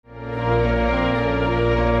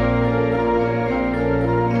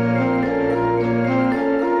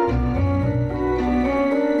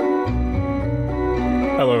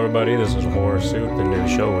everybody, this is Horror Soup, the new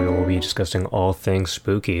show where we will be discussing all things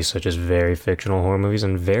spooky, such as very fictional horror movies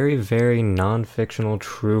and very, very non-fictional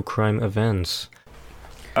true crime events.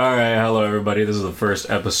 Alright, hello everybody, this is the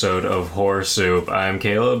first episode of Horror Soup. I'm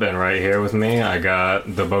Caleb, and right here with me, I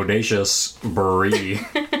got the bodacious Brie.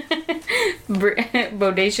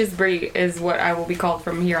 Bodacious Brie is what I will be called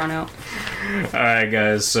from here on out. Alright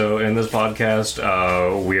guys, so in this podcast,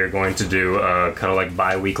 we are going to do a kind of like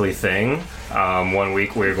bi-weekly thing. 1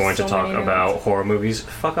 week we're going to talk about horror movies.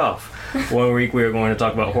 Fuck off. 1 week we are going to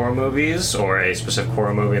talk about horror movies, or a specific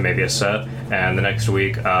horror movie, maybe a set. And the next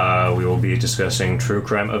week we will be discussing true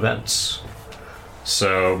crime events.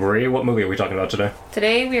 So, Brie, what movie are we talking about today?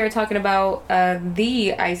 Today we are talking about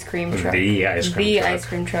The Ice Cream Truck. The Ice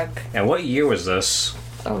Cream Truck. And what year was this?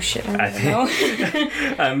 Oh shit, I don't know.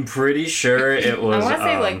 I'm pretty sure it was... I want to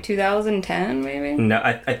say like 2010, maybe? No,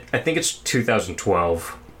 I think it's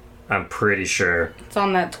 2012. I'm pretty sure. It's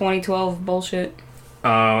on that 2012 bullshit.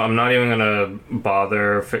 I'm not even gonna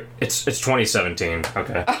bother... It's 2017.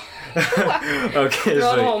 Okay. Okay,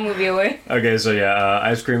 throw the whole movie away. Okay, so yeah,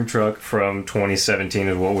 Ice Cream Truck from 2017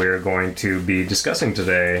 is what we're going to be discussing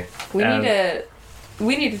today.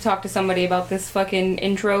 We need to talk to somebody about this fucking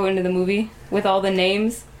intro into the movie with all the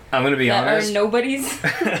names. I'm gonna be honest. That are nobodies.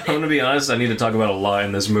 I'm gonna be honest. I need to talk about a lot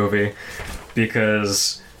in this movie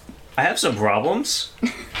because I have some problems.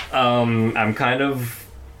 I'm kind of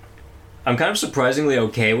surprisingly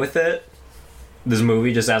okay with it. This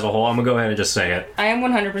movie just as a whole. I'm gonna go ahead and just say it. I am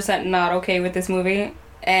 100% not okay with this movie,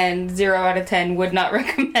 and 0 out of 10 would not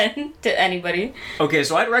recommend to anybody. Okay,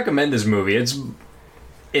 so I'd recommend this movie.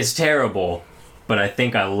 It's terrible, but I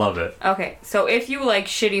think I love it. Okay, so if you like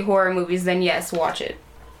shitty horror movies, then yes, watch it.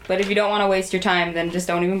 But if you don't want to waste your time, then just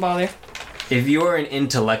don't even bother. If you're an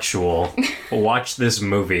intellectual, watch this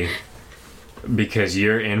movie because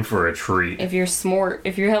you're in for a treat. If you're smart,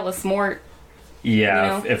 if you're hella smart.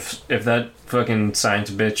 Yeah, you know? if that fucking science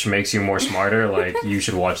bitch makes you more smarter, like, you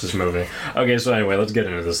should watch this movie. Okay, so anyway, let's get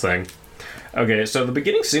into this thing. Okay, so the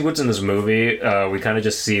beginning sequence in this movie, we kind of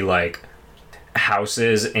just see, like,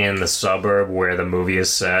 houses in the suburb where the movie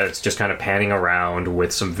is set. It's just kind of panning around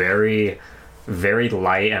with some very, very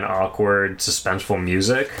light and awkward, suspenseful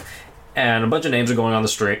music. And a bunch of names are going on the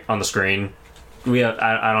screen.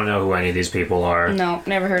 I don't know who any of these people are. No,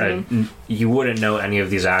 never heard of them. You wouldn't know any of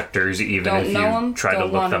these actors even if you tried to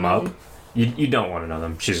look them up. You don't want to know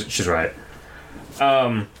them. She's right.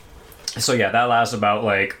 So yeah, that lasts about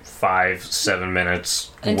like 5-7 minutes.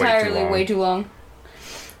 Entirely way too long.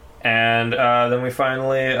 And then we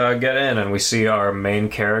finally get in and we see our main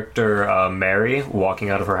character, Mary, walking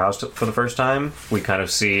out of her house for the first time. We kind of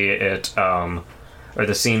see it, or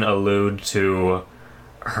the scene allude to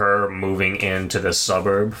her moving into the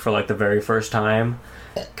suburb for like the very first time,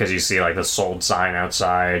 because you see like the sold sign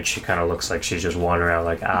outside. She kind of looks like she's just wandering around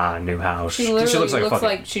like new house. She looks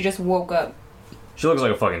like she just woke up. She looks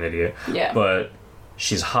like a fucking idiot. Yeah, but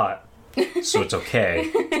she's hot, so it's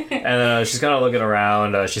okay. And she's kind of looking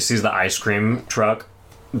around. She sees the ice cream truck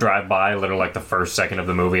drive by literally like the first second of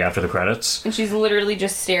the movie after the credits, and she's literally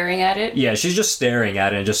just staring at it. Yeah, she's just staring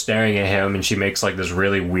at it and just staring at him, and she makes like this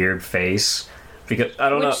really weird face. Because I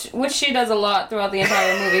don't know, which she does a lot throughout the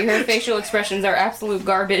entire movie. Her facial expressions are absolute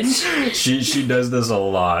garbage. She does this a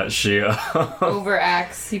lot. She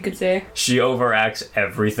overacts, you could say. She overacts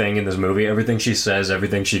everything in this movie. Everything she says,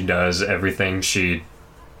 everything she does,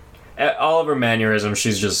 all of her mannerisms.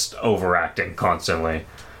 She's just overacting constantly.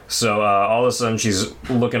 So all of a sudden she's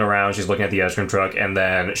looking around. She's looking at the ice cream truck, and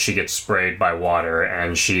then she gets sprayed by water,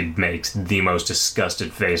 and she makes the most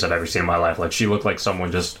disgusted face I've ever seen in my life. Like, she looked like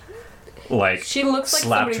someone just. Like, she looks like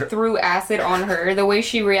somebody threw acid on her, the way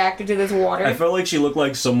she reacted to this water. I felt like she looked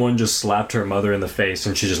like someone just slapped her mother in the face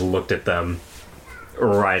and she just looked at them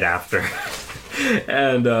right after.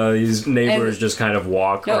 And these neighbors just kind of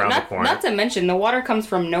walk around the corner. Not to mention, the water comes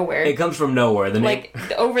from nowhere. It comes from nowhere.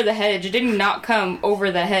 Over the hedge. It did not come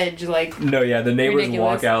over the hedge, like... No, yeah, the neighbors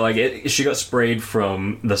walk out. Like, she got sprayed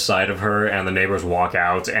from the side of her, and the neighbors walk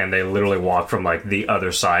out, and they literally walk from, like, the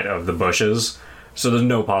other side of the bushes. So there's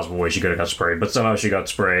no possible way she could have got sprayed, but somehow she got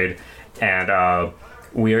sprayed, and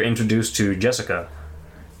we are introduced to Jessica,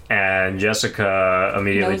 and Jessica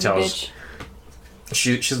immediately tells...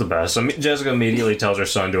 She's the best. So Jessica immediately tells her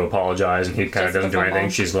son to apologize, and he kind of doesn't do anything.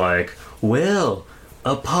 She's like, Will,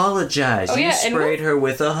 apologize. You sprayed her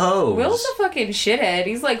with a hose. Will's a fucking shithead.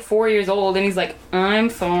 He's like 4 years old, and he's like, I'm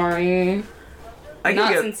sorry.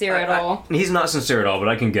 Not sincere at all. He's not sincere at all, but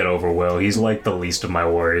I can get over Will. He's like the least of my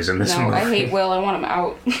worries in this movie. I hate Will. I want him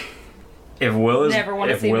out. If Will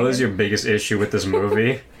is your biggest issue with this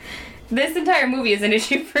movie, This entire movie is an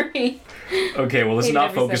issue for me. Okay, well, let's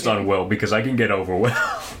not focus on Will, because I can get over Will.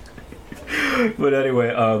 But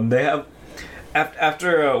anyway, they have...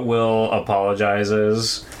 After Will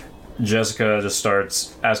apologizes, Jessica just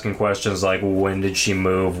starts asking questions like, when did she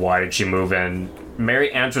move? Why did she move? And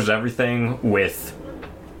Mary answers everything with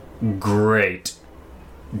great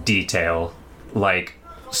detail. Like,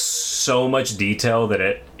 so much detail that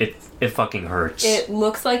it fucking hurts. It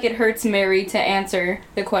looks like it hurts Mary to answer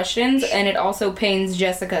the questions, and it also pains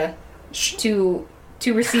Jessica to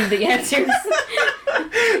receive the answers.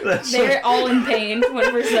 They're all in pain,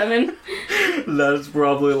 24/7. That's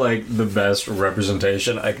probably, like, the best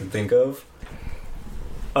representation I can think of.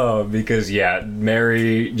 Because, yeah,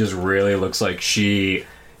 Mary just really looks like she's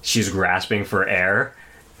grasping for air,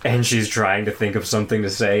 and she's trying to think of something to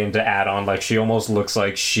say and to add on. Like, she almost looks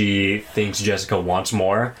like she thinks Jessica wants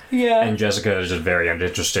more. Yeah. And Jessica is just very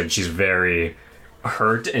uninterested. She's very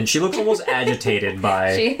hurt, and she looks almost agitated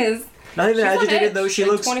by... She is. Not even agitated, though. She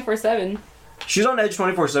looks... 24/7. She's on edge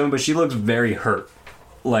 24/7, but she looks very hurt.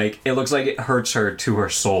 Like, it looks like it hurts her to her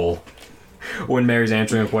soul when Mary's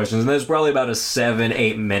answering the questions. And there's probably about a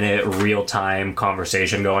 7-8 minute real-time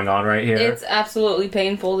conversation going on right here. It's absolutely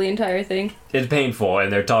painful, the entire thing. It's painful,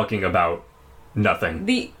 and they're talking about nothing.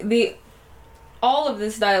 All of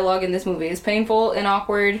this dialogue in this movie is painful and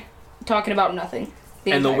awkward, talking about nothing.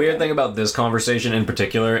 And the weird thing about this conversation in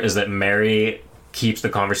particular is that Mary keeps the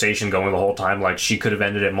conversation going the whole time. Like, she could have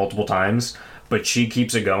ended it multiple times, but she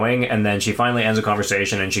keeps it going, and then she finally ends the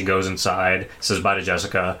conversation, and she goes inside, says bye to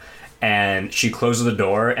Jessica, and she closes the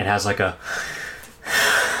door and has like a...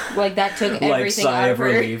 Like, that took everything like, sigh out of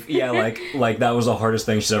relief. Yeah, like that was the hardest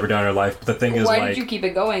thing she's ever done in her life. But the thing is, why did you keep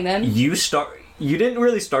it going then? You didn't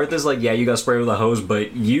really start this, like, yeah, you got sprayed with a hose,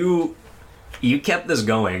 but you kept this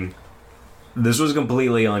going. This was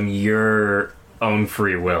completely on your own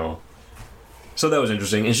free will. So that was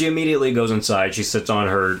interesting. And she immediately goes inside. She sits on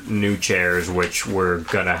her new chairs, which we're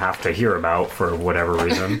gonna have to hear about for whatever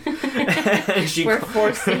reason. We're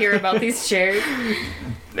forced to hear about these chairs.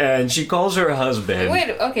 And she calls her husband. Wait,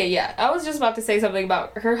 okay, yeah. I was just about to say something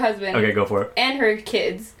about her husband. Okay, go for it. And her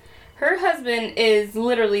kids. Her husband is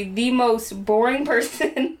literally the most boring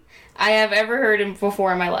person I have ever heard him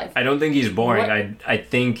before in my life. I don't think he's boring. I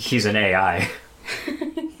think he's an AI.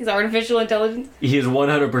 He's artificial intelligence? He is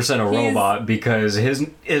 100% a robot because his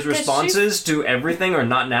responses to everything are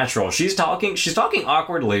not natural. She's talking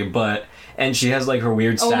awkwardly, and she has like her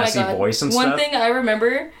weird sassy voice and stuff. One thing I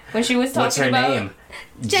remember when she was talking about... What's her name?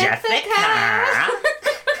 Jessica!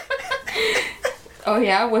 Oh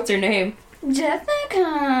yeah? What's her name?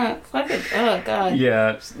 Jessica! Fucking, oh god.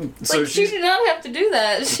 Yeah. So like, she did not have to do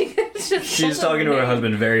that. She's talking to her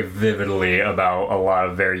husband very vividly about a lot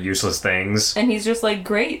of very useless things. And he's just like,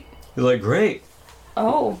 great. He's like, great.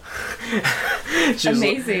 Oh.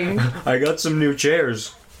 Amazing. Like, I got some new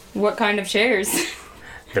chairs. What kind of chairs?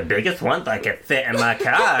 The biggest ones I could fit in my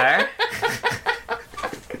car.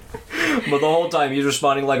 But the whole time he's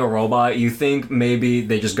responding like a robot. You think maybe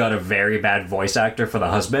they just got a very bad voice actor for the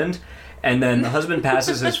husband. And then the husband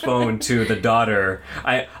passes his phone to the daughter.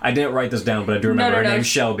 I didn't write this down, but I do remember her name's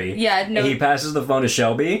Shelby. Yeah, no. He passes the phone to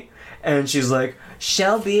Shelby, and she's like,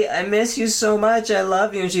 Shelby, I miss you so much. I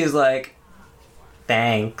love you. And she's like,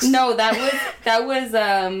 thanks. No, that was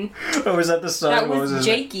Oh, was that the son? That was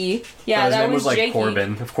Jakey. Yeah, his name was like Jakey.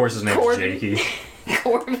 Corbin. Of course his name was Jakey.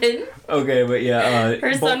 Corbin. Okay, but yeah.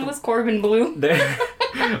 Her son was Corbin Blue.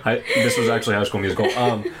 This was actually High School Musical.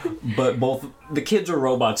 But both the kids are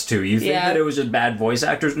robots too. You think that it was just bad voice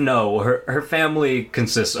actors? No, her family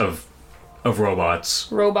consists of robots.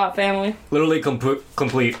 Robot family. Literally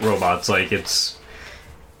complete robots. Like it's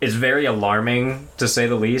very alarming to say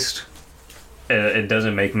the least. It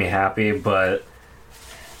doesn't make me happy, but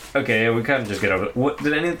okay, we kind of just get over it. What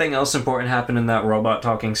did anything else important happen in that robot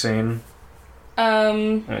talking scene?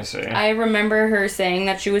 I see. I remember her saying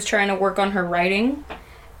that she was trying to work on her writing,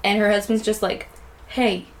 and her husband's just like,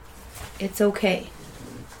 hey, it's okay.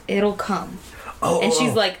 It'll come. And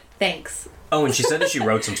she's like, thanks. Oh, and she said that she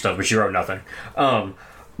wrote some stuff, but she wrote nothing.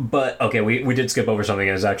 But, okay, we did skip over something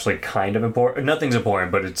that is actually kind of important. Nothing's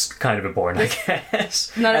important, but it's kind of important, I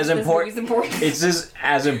guess. None of this movie's important. It's just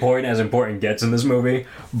as important gets in this movie.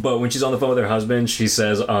 But when she's on the phone with her husband, she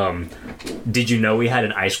says, did you know we had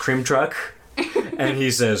an ice cream truck? And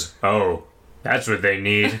he says, oh, that's what they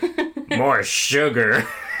need. More sugar.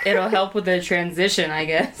 It'll help with the transition, I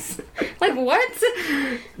guess. Like, what?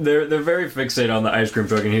 They're very fixated on the ice cream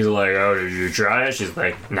truck, and he's like, oh, did you try it? She's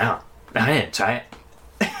like, no, I didn't try it.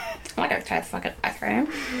 I'm not gonna try the fucking ice cream.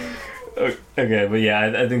 Okay, but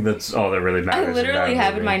yeah, I think that's all that really matters. I literally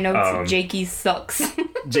have in my notes, Jakey sucks.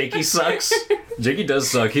 Jakey sucks. Jakey does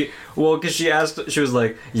suck. Because she was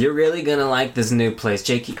like, "You're really gonna like this new place,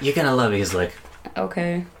 Jakey. You're gonna love it." He's like,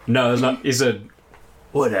 Okay. "No, it's not." He said,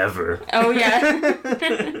 "Whatever." Oh, yeah.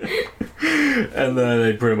 And then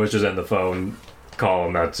they pretty much just end the phone call,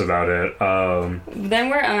 and that's about it. Then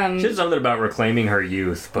we're, She said something about reclaiming her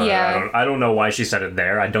youth, but Yeah. I don't know why she said it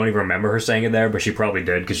there. I don't even remember her saying it there, but she probably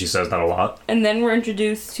did, because she says that a lot. And then we're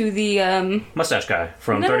introduced to the, Mustache guy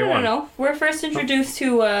from No, 31. no. We're first introduced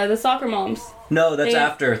to, the soccer moms. No, that's They-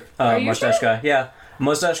 after Are you Mustache sure? Guy. Yeah.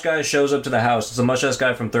 Mustache Guy shows up to the house. It's a Mustache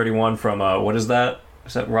Guy from 31 from, what is that?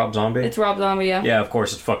 Is that Rob Zombie? It's Rob Zombie, yeah. Yeah, of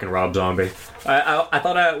course it's fucking Rob Zombie. I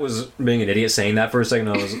thought I was being an idiot saying that for a second.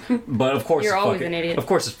 But of course You're it's always fucking, an idiot. Of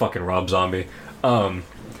course it's fucking Rob Zombie. But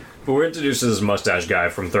we're introduced to this Mustache Guy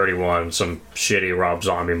from 31, some shitty Rob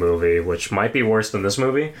Zombie movie, which might be worse than this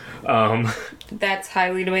movie. That's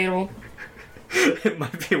highly debatable. It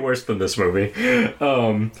might be worse than this movie.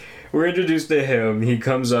 We're introduced to him. He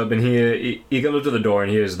comes up and he comes up to the door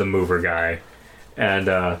and he is the mover guy.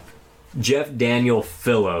 And Jeff Daniel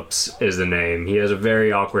Phillips is the name. He has a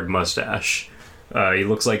very awkward mustache. He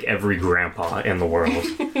looks like every grandpa in the world.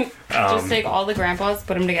 Just take all the grandpas,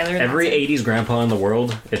 put them together. And Every that's it. 80s grandpa in the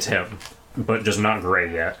world, it's him. But just not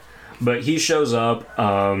gray yet. But he shows up.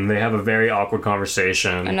 They have a very awkward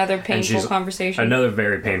conversation. Another and painful conversation. Another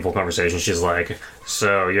very painful conversation. She's like,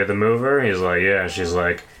 "So, you're the mover?" He's like, "Yeah." She's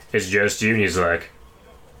like, "It's just you?" And he's like,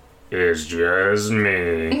 "It's just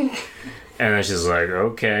me." And then she's like,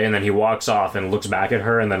 "Okay." And then he walks off and looks back at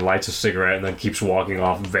her and then lights a cigarette and then keeps walking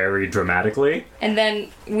off very dramatically. And then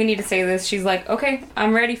we need to say this. She's like, "Okay,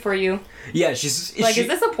 I'm ready for you." Yeah, she's... Like, is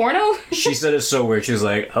this a porno? She said it so weird. She was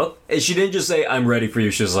like, "Oh." And she didn't just say, "I'm ready for you."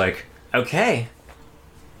 She was like, "Okay,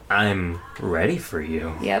 I'm ready for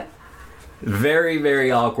you." Yep. Very, very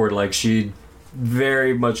awkward. Like, she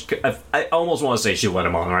very much... I almost want to say she let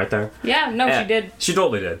him on right there. Yeah, no, Yeah, she did. She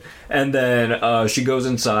totally did. And then she goes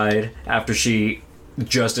inside after she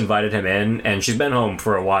just invited him in, and she's been home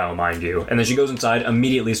for a while, mind you. And then she goes inside,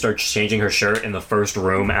 immediately starts changing her shirt in the first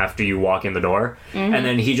room after you walk in the door. Mm-hmm. And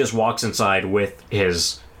then he just walks inside with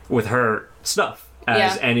her stuff.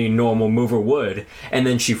 As Yeah. any normal mover would, and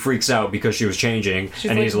then she freaks out because she was changing,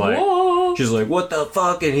 She's and like, he's like, "Whoa." she's like, "What the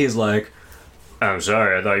fuck?" And he's like, "I'm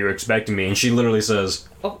sorry, I thought you were expecting me." And she literally says,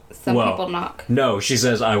 Oh, some Well. people knock. "No," she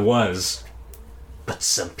says, "I was, but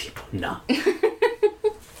some people not."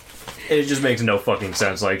 It just makes no fucking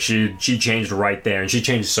sense. Like, she changed right there, and she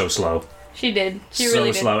changed so slow. She did. She So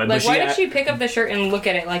really did. slow. But Like, why she- did she pick up the shirt and look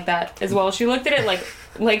at it like that as well? She looked at it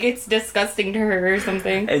like it's disgusting to her or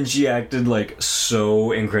something. And she acted, like,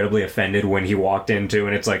 so incredibly offended when he walked into,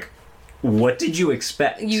 and it's like, what did you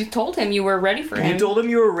expect? You told him you were ready for him. You told him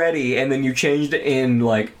you were ready, and then you changed in,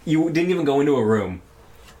 like, you didn't even go into a room.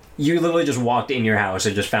 You literally just walked in your house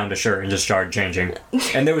and just found a shirt and just started changing.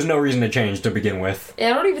 And there was no reason to change to begin with. I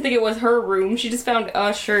don't even think it was her room. She just found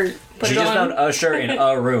a shirt. Put She it just on. found a shirt in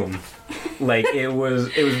a room. Like, it was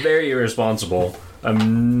very irresponsible.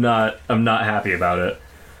 I'm not happy about it.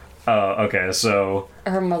 Okay, so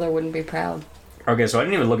Her mother wouldn't be proud. I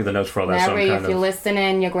didn't even look at the notes for all that. So I'm Mary, kind if you're of.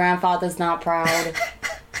 listening, your grandfather's not proud.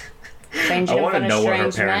 Changing I in want to front of know what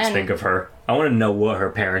her strange parents men. think of her. I want to know what her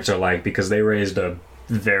parents are like because they raised a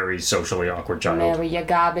very socially awkward child. Mary, you're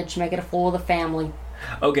garbage. Make it a fool of the family.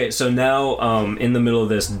 Okay, so now in the middle of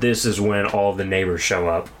this is when all of the neighbors show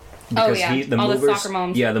up. Oh, yeah. All the soccer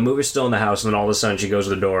moms. Yeah, the mover's still in the house, and then all of a sudden she goes to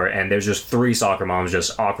the door, and there's just 3 soccer moms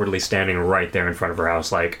just awkwardly standing right there in front of her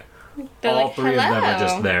house, like. They're all like, 3 of them are "Hello."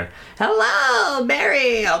 just there. Hello,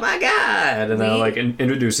 Mary! Oh my god! And they're We- like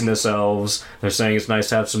introducing themselves. They're saying it's nice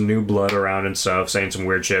to have some new blood around and stuff, saying some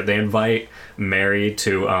weird shit. They invite Mary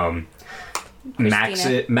to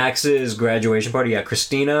Max's graduation party. Yeah,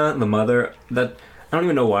 Christina, the mother. That I don't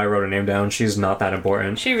even know why I wrote her name down. She's not that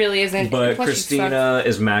important. She really isn't. But Plus she Christina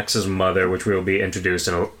is Max's mother, which we will be introduced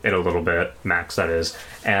in a little bit. Max, that is,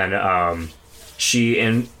 and she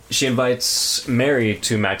invites Mary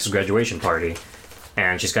to Max's graduation party,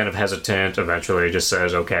 and she's kind of hesitant. Eventually, just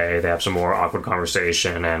says okay. They have some more awkward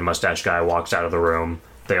conversation, and Mustache Guy walks out of the room.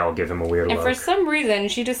 They all give him a weird And look. for some reason,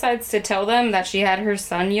 she decides to tell them that she had her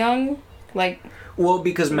son young. Like, Well,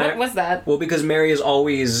 because what was that? Well, because Mary is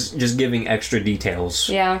always just giving extra details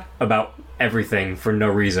Yeah. about everything for no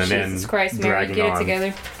reason Jesus and Christ, Mary, dragging get on. it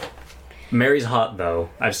together. Mary's hot though.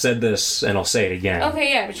 I've said this and I'll say it again.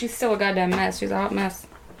 Okay, yeah, but she's still a goddamn mess. She's a hot mess.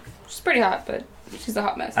 She's pretty hot, but she's a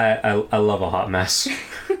hot mess. I love a hot mess.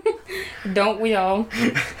 Don't we all?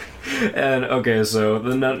 And okay, so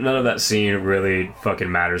none of that scene really fucking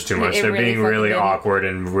matters too much. It They're really being fucking really didn't. awkward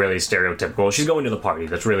and really stereotypical. She's going to the party.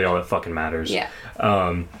 That's really all that fucking matters. Yeah.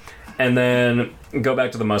 And then go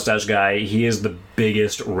back to the mustache guy. He is the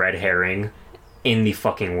biggest red herring in the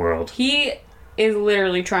fucking world. He is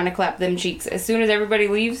literally trying to clap them cheeks as soon as everybody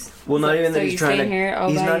leaves. Well, not even that he's trying to.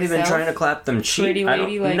 He's not even trying to clap them cheeks. Pretty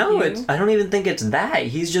lady like no, you. I don't even think it's that.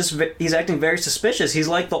 He's acting very suspicious. He's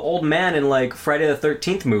like the old man in like Friday the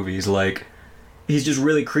 13th movies. Like, he's just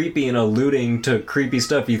really creepy and alluding to creepy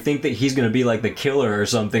stuff. You think that he's gonna be like the killer or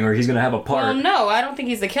something, or he's gonna have a part. Well, no, I don't think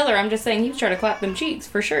he's the killer. I'm just saying he was trying to clap them cheeks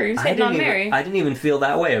for sure. He was hitting on Mary. I didn't even feel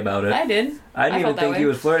that way about it. I did. I didn't even think he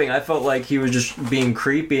was flirting. I felt like he was just being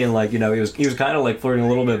creepy and like, you know, he was kind of like flirting a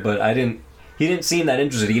little bit, but he didn't seem that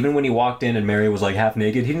interested. Even when he walked in and Mary was like half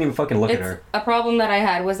naked, he didn't even fucking look at her. A problem that I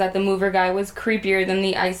had was that the mover guy was creepier than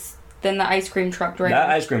the ice cream truck driver. That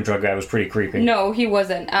ice cream truck guy was pretty creepy. No, he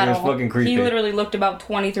wasn't at all. He was fucking creepy. He literally looked about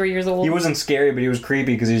 23 years old. He wasn't scary, but he was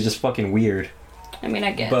creepy because he was just fucking weird. I mean,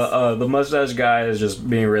 I guess. But the mustache guy is just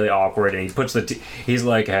being really awkward, and he puts he's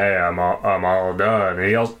like, "Hey, I'm all done."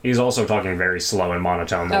 And he's also talking very slow and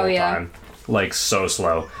monotone the whole time, like so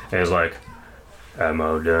slow. And he's like, "I'm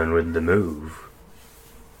all done with the move.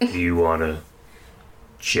 Do you wanna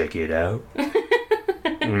check it out?"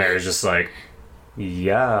 And Mary's just like,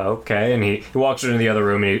 "Yeah, okay." And he walks into the other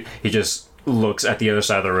room, and he just looks at the other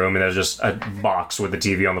side of the room, and there's just a box with the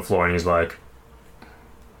TV on the floor, and he's like,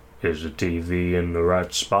 "Is the TV in the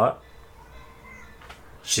right spot?"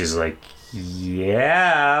 She's like,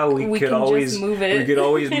 "Yeah, we could always move it. We could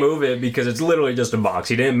always move it because it's literally just a box.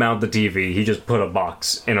 He didn't mount the TV. He just put a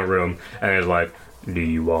box in a room, and he's like, "Do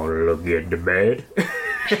you want to look at the bed?"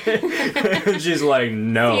 And she's like,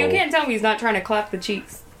 "No." You can't tell me he's not trying to clap the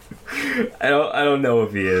cheeks. I don't know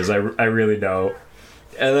if he is. I really don't.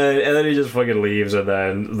 And then he just fucking leaves, and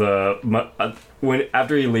then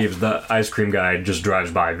after he leaves, the ice cream guy just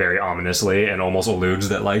drives by very ominously and almost alludes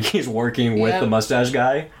that like he's working with the mustache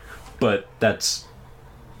guy, but that's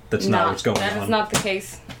not what's going on. That is not the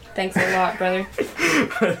case. Thanks a lot, brother.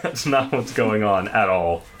 That's not what's going on at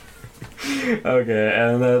all. Okay,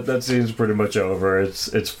 and that scene's pretty much over.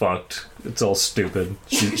 It's fucked. It's all stupid.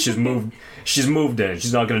 She's moved. She's moved in.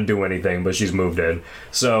 She's not gonna do anything, but she's moved in.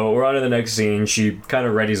 So we're on to the next scene. She kind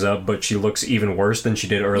of readies up, but she looks even worse than she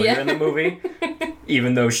did earlier in the movie.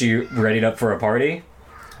 Even though she readied up for a party,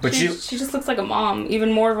 but she just looks like a mom,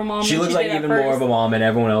 even more of a mom. She looks like even more of a mom, and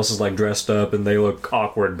everyone else is like dressed up, and they look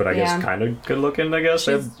awkward, but I guess kind of good looking. I guess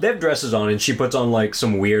they have dresses on, and she puts on like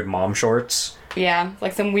some weird mom shorts. Yeah,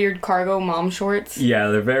 like some weird cargo mom shorts. Yeah,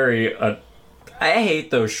 they're very. I hate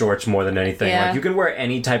those shorts more than anything. Yeah. Like, you can wear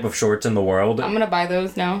any type of shorts in the world. I'm gonna buy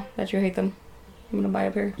those now that you hate them. I'm gonna buy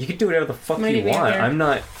a pair. You can do whatever the fuck you want. I'm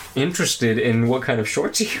not interested in what kind of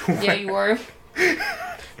shorts you wear. Yeah, you are.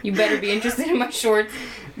 You better be interested in my shorts.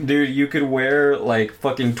 Dude, you could wear, like,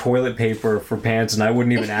 fucking toilet paper for pants, and I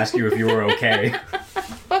wouldn't even ask you if you were okay.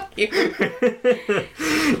 Fuck you.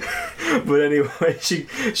 But anyway,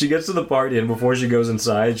 she gets to the party, and before she goes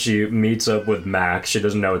inside, she meets up with Max. She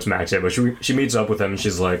doesn't know it's Max yet, but she meets up with him, and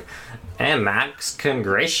she's like, "Hey, Max,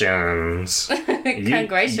 congratulations."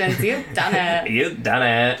 Congratulations, you've done it. You've done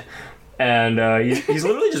it. And he's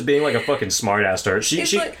literally just being like a fucking smartass to her.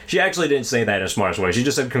 She actually didn't say that in a smart way. She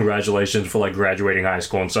just said congratulations for like graduating high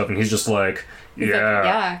school and stuff. And he's just like,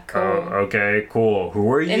 yeah, cool. Okay, cool.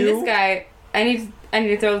 Who are you? And this guy, I need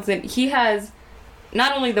to throw this in. He has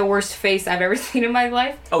not only the worst face I've ever seen in my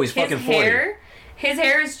life. Oh, he's fucking 40. His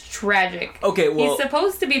hair is tragic. Okay, well, he's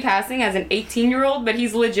supposed to be passing as an 18-year-old, but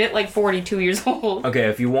he's legit like 42 years old. Okay,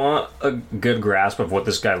 if you want a good grasp of what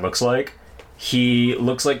this guy looks like, he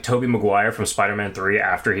looks like Tobey Maguire from Spider-Man 3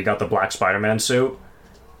 after he got the black Spider-Man suit,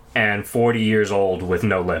 and 40 years old with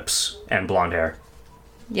no lips and blonde hair.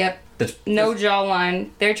 Yep. No jawline.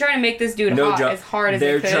 They're trying to make this dude as hard as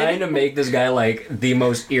they could. They're trying to make this guy like the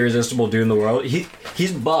most irresistible dude in the world.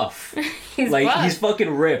 He's buff. He's fucking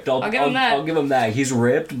ripped. I'll give him that. I'll give him that. He's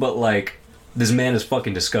ripped, but like this man is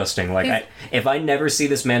fucking disgusting. Like if I never see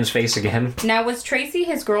this man's face again. Now was Tracy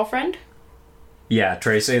his girlfriend? Yeah,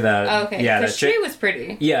 Tracy. Okay. Yeah, she was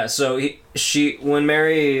pretty. Yeah, so when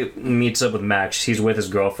Mary meets up with Max, he's with his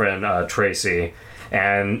girlfriend Tracy,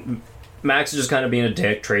 and Max is just kind of being a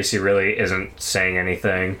dick. Tracy really isn't saying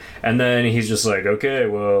anything, and then he's just like, "Okay,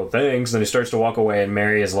 well, thanks." Then he starts to walk away, and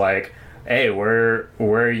Mary is like, "Hey, where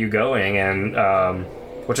are you going?" And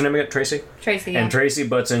what's her name again? Tracy. Tracy. Yeah. And Tracy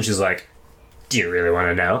butts in. She's like, "Do you really want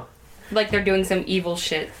to know?" Like they're doing some evil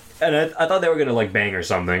shit. And I thought they were gonna like bang or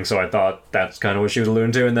something, so I thought that's kind of what she was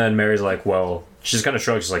alluding to. And then Mary's like, "Well," she's kind of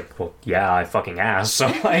shrugged. She's like, "Well, yeah, I fucking asked, so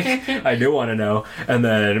like, I do want to know." And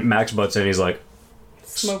then Max butts in. He's like,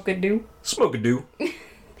 "Smoke a doo." Smoke a doo.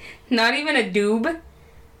 Not even a doob.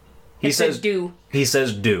 He says do. He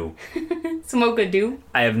says do. Smoke a do?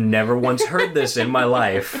 I have never once heard this in my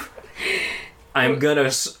life. I'm gonna...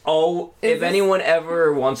 if anyone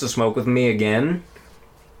ever wants to smoke with me again,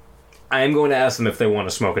 I am going to ask them if they want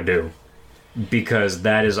to smoke a do. Because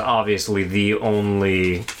that is obviously the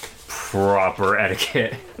only proper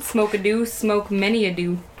etiquette. Smoke a do, smoke many a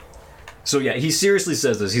do. So yeah, he seriously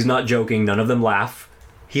says this. He's not joking. None of them laugh.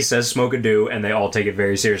 He says smoke a do, and they all take it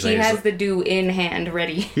very seriously. He has the do in hand,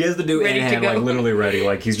 ready. He has the do in hand, like literally ready.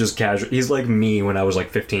 Like he's just casual. He's like me when I was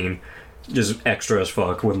like 15, just extra as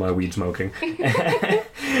fuck with my weed smoking.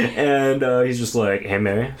 And he's just like, "Hey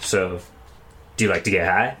Mary, so do you like to get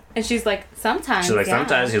high?" And she's like, "Sometimes." She's like,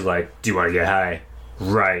 "Sometimes." He's like, "Do you want to get high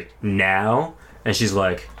right now?" And she's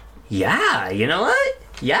like, "Yeah, you know what?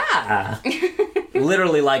 Yeah."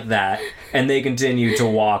 Literally like that. And they continue to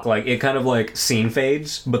walk, like, it kind of, like, scene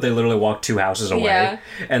fades, but they literally walk 2 houses away. Yeah.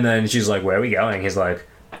 And then she's like, "Where are we going?" He's like,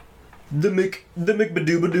 the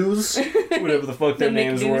McBadoobadoos, whatever the fuck their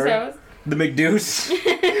names were. House? The McDoos.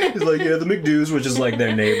 He's like, "Yeah, the McDoos," which is, like,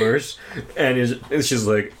 their neighbors. And she's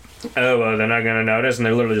like, "Oh, well, they're not gonna notice." And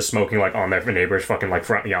they're literally just smoking, like, on their neighbor's fucking, like,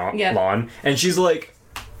 front lawn. And she's like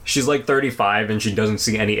 35 and she doesn't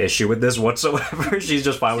see any issue with this whatsoever. She's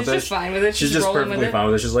just fine with it. She's just fine with it. She's just perfectly fine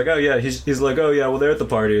with it. She's like, "Oh yeah." He's like, "Oh yeah, well they're at the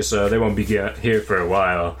party, so they won't be here for a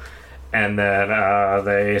while." And then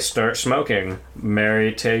they start smoking.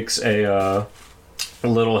 Mary takes a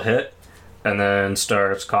little hit and then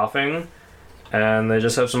starts coughing. And they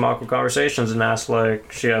just have some awkward conversations and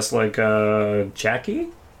she asks Jackie?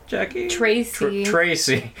 Tracy.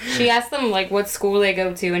 Tracy. She asked them, like, what school they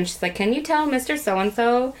go to, and she's like, "Can you tell Mr.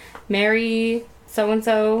 So-and-so, Mary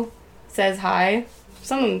so-and-so says hi?"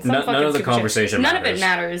 None of the conversation matters. None of it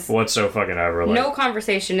matters. What's so fucking ever. Like, no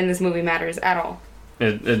conversation in this movie matters at all.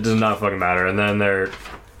 It does not fucking matter. And then they're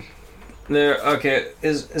okay.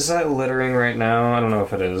 Is that littering right now? I don't know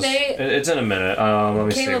if it is. It's in a minute. Let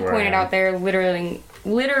me see. Caleb pointed out they're littering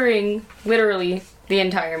the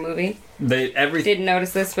entire movie. Didn't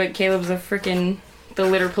notice this, but Caleb's the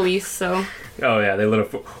litter police, so. Oh yeah, they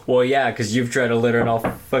litter. Well, yeah, because you've tried to litter, and I'll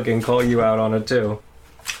fucking call you out on it too.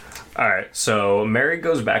 All right, so Mary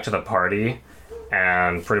goes back to the party,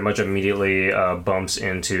 and pretty much immediately bumps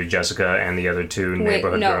into Jessica and the other two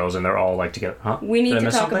neighborhood girls, and they're all like together. Huh? We need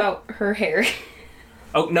to talk about her hair.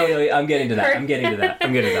 Oh no, I'm getting to that. I'm getting to that.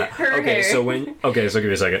 Her hair. So give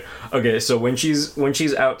me a second. Okay, so when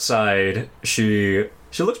she's outside, she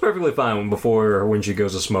looks perfectly fine when she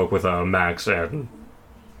goes to smoke with Max and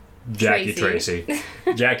Jackie Tracy.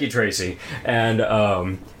 Jackie Tracy.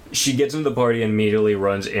 And she gets into the party and immediately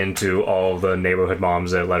runs into all the neighborhood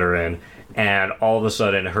moms that let her in. And all of a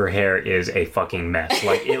sudden, her hair is a fucking mess.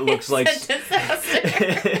 Like, it looks like... It's a disaster.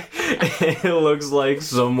 It looks like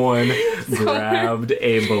someone grabbed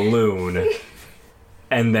a balloon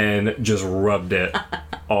and then just rubbed it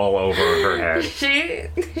all over her head.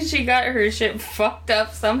 She got her shit fucked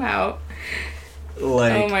up somehow.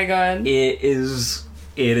 Like, oh my god. It is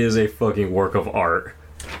a fucking work of art.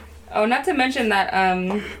 Oh, not to mention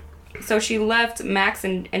that, so she left Max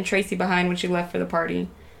and Tracy behind when she left for the party.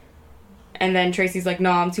 And then Tracy's like, "No,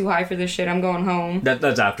 I'm too high for this shit. I'm going home."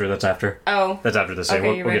 That's after. Oh. That's after the scene.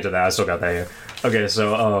 Okay, we'll get to that. I still got that here. Okay,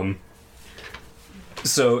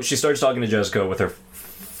 so she starts talking to Jessica with her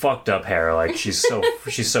fucked up hair. Like, she's so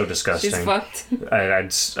disgusting. She's fucked.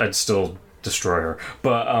 I'd still destroy her.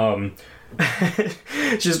 But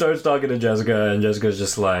she starts talking to Jessica, and Jessica's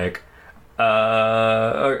just like,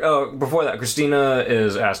 before that, Christina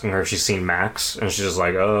is asking her if she's seen Max, and she's just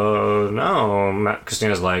like, "Oh no."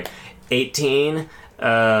 Christina's like, 18,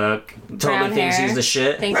 totally thinks he's the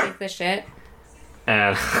shit. Thinks he's the shit.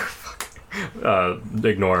 And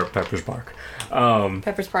ignore Pepper's bark.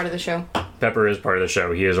 Pepper's part of the show. Pepper is part of the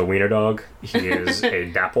show. He is a wiener dog. He is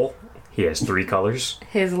a dapple. He has 3 colors.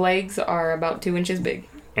 His legs are about 2 inches big.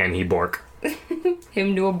 And he bork.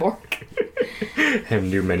 Him do a bork.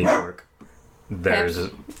 Him do many bork. That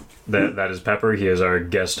is Pepper. He is our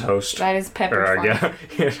guest host. That is Pepper.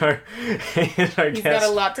 He's our He's guest. Got a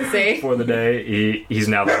lot to say for the day. He's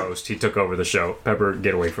now the host. He took over the show. Pepper,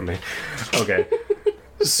 get away from me. Okay.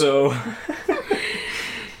 So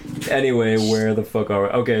anyway, where the fuck are we?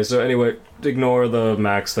 Okay, so anyway, ignore the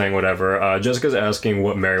Max thing, whatever. Jessica's asking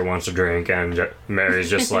what Mary wants to drink, and Mary's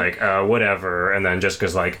just like, whatever. And then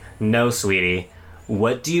Jessica's like, "No, sweetie,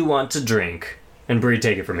 what do you want to drink?" And Brie,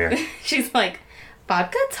 take it from here. She's like,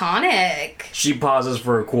 "Vodka tonic." She pauses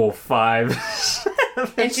for a cool 5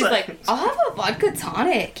 and she's like, "I'll have a vodka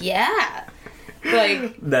tonic, yeah."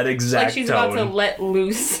 Like that exact like she's tone. about to let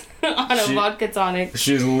loose on a vodka tonic.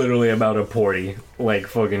 She's literally about to porty, like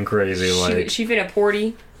fucking crazy. Like she finna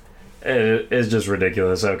porty. It's just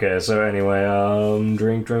ridiculous. Okay, so anyway,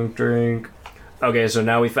 drink. Okay, so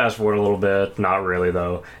now we fast forward a little bit. Not really,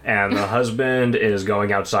 though. And the husband is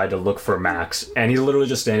going outside to look for Max. And he's literally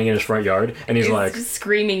just standing in his front yard. And he's like... just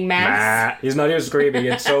screaming, Max. He's not even screaming.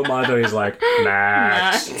 It's so mono. He's like,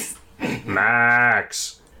 Max.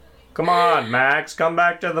 Max. Come on, Max. Come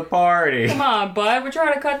back to the party. Come on, bud. We're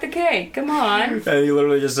trying to cut the cake. Come on. And he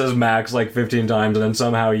literally just says Max like 15 times. And then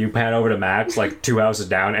somehow you pan over to Max like 2 houses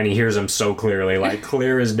down. And he hears him so clearly. Like,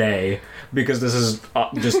 clear as day. Because this is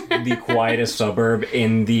just the quietest suburb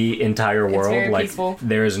in the entire world. It's very like, peaceful.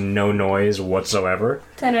 there is no noise whatsoever.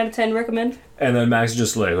 10 out of 10 recommend. And then Max is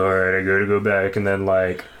just like, alright, I gotta go back. And then,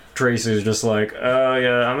 like, Tracy's just like, oh,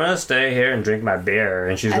 yeah, I'm gonna stay here and drink my beer.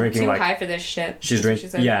 And she's drinking, like... I'm too high for this shit. She's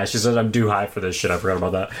drinking... Yeah, she says, I'm too high for this shit. I forgot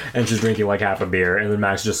about that. And she's drinking, like, half a beer. And then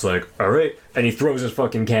Max is just like, alright. And he throws his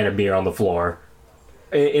fucking can of beer on the floor.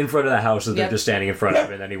 In front of the house that they're just standing in front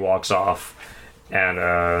of. And then he walks off.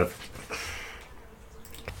 And,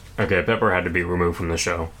 Okay, Pepper had to be removed from the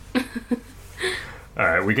show.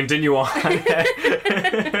 Alright, we continue on.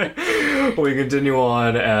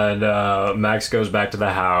 And Max goes back to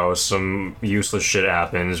the house. Some useless shit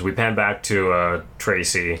happens. We pan back to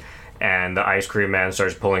Tracy, and the ice cream man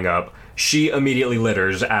starts pulling up. She immediately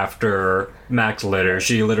litters after Max litters.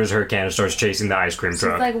 She litters her can and starts chasing the ice cream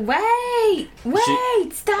truck. She's like,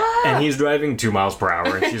 wait, stop! And he's driving 2 miles per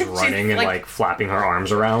hour, and she's running and, like, flapping her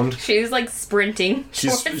arms around. She's, like, sprinting.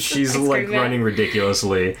 She's like, running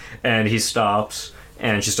ridiculously. And he stops,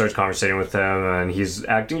 and she starts conversating with him, and he's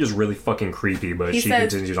acting just really fucking creepy, but she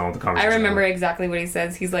continues on with the conversation. I remember exactly what he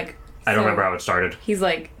says. He's like... I don't remember how it started. He's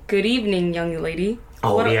like, good evening, young lady.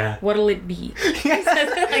 Oh, yeah. What'll it be? He says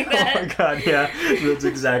it like that. Oh, my God, yeah. That's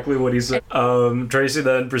exactly what he said. Tracy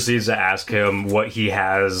then proceeds to ask him what he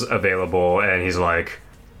has available, and he's like,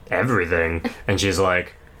 everything. And she's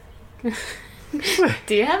like...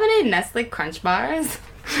 Do you have any Nestle Crunch bars?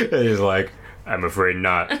 And he's like, I'm afraid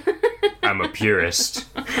not. I'm a purist.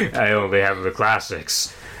 I only have the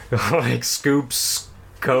classics. Like scoops,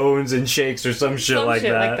 cones, and shakes or some shit like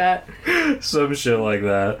that. Some shit like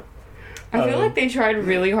that. I feel like they tried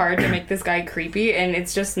really hard to make this guy creepy, and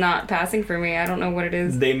it's just not passing for me. I don't know what it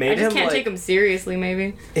is. I just can't take him seriously,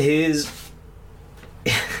 maybe. His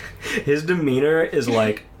demeanor is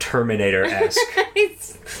like Terminator-esque.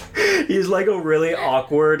 He's like a really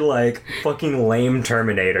awkward, like, fucking lame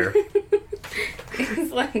Terminator.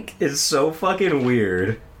 He's like... It's so fucking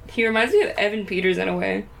weird. He reminds me of Evan Peters in a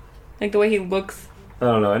way. Like, the way he looks... I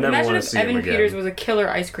don't know. I never want to see him again. Imagine if Evan Peters was a killer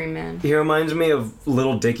ice cream man. He reminds me of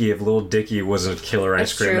Little Dicky if Little Dicky was a killer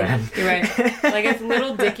ice cream man. You're right. Like if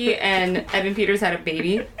Little Dicky and Evan Peters had a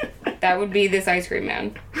baby, that would be this ice cream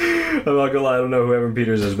man. I'm not gonna lie, I don't know who Evan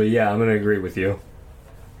Peters is, but yeah, I'm gonna agree with you.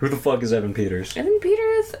 Who the fuck is Evan Peters? Evan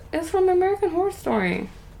Peters is from American Horror Story.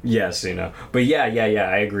 Yes, you know. But yeah,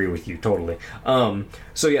 I agree with you, totally.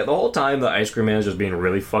 So yeah, the whole time the ice cream man is just being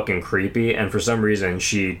really fucking creepy, and for some reason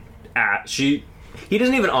he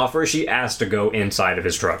doesn't even offer, she asked to go inside of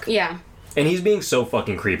his truck. Yeah. And he's being so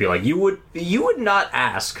fucking creepy. Like, you would not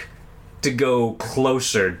ask to go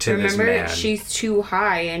closer to this man. Remember, she's too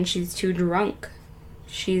high and she's too drunk.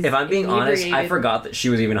 If I'm being honest, I forgot that she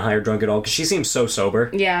was even high or drunk at all, because she seems so sober.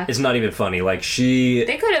 Yeah. It's not even funny. Like,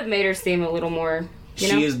 They could have made her seem a little more,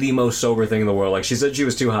 She is the most sober thing in the world. Like, she said she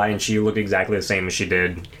was too high and she looked exactly the same as she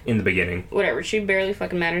did in the beginning. Whatever, she barely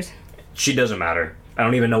fucking matters. She doesn't matter. I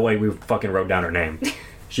don't even know why we fucking wrote down her name.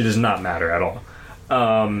 She does not matter at all.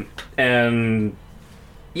 And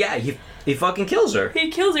yeah, he fucking kills her. He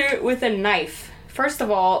kills her with a knife. First of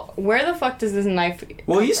all, where the fuck does this knife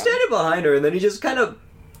Well, he's standing behind her, and then he just kind of...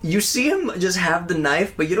 You see him just have the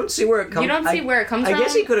knife, but you don't see where it comes from. You don't see where it comes from? I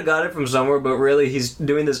guess he could have got it from somewhere, but really, he's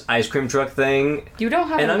doing this ice cream truck thing. You don't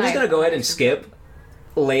have And I'm just going to go ahead and skip.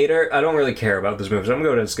 Later, I don't really care about this movie, so I'm going to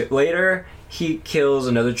go ahead and skip. Later, he kills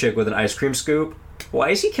another chick with an ice cream scoop. Why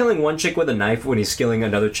is he killing one chick with a knife when he's killing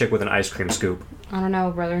another chick with an ice cream scoop? I don't know,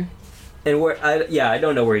 brother. And I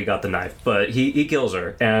don't know where he got the knife, but he kills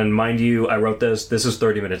her. And mind you, I wrote this is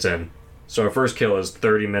 30 minutes in. So our first kill is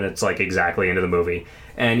 30 minutes, like, exactly into the movie.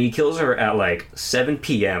 And he kills her at, like, 7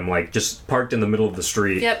 p.m., like, just parked in the middle of the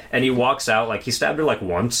street. Yep. And he walks out, like, he stabbed her, like,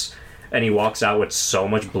 once. And he walks out with so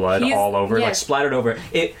much blood all over, like, splattered over.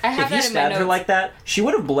 If he stabbed her like that, she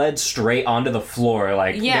would have bled straight onto the floor.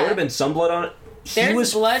 Like, there would have been some blood on it.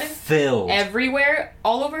 There's blood filled everywhere,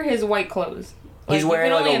 all over his white clothes. Like, he's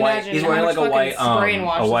wearing like a white. He's wearing like a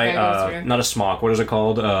white. Not a smock. What is it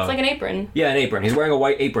called? It's like an apron. Yeah, an apron. He's wearing a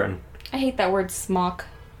white apron. I hate that word, smock.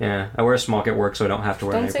 Yeah, I wear a smock at work, so I don't have to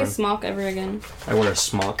wear an apron. Don't say smock ever again. I wear a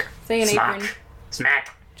smock. Say an apron.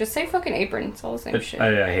 Smack. Just say fucking apron. It's all the same shit.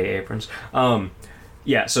 I hate aprons.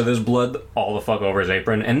 Yeah, so there's blood all the fuck over his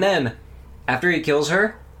apron. And then, after he kills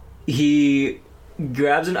her, he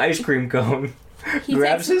grabs an ice cream cone,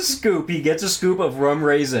 grabs his scoop. He gets a scoop of rum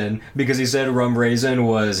raisin because he said rum raisin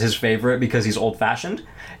was his favorite because he's old-fashioned.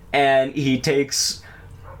 And he takes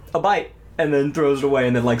a bite and then throws it away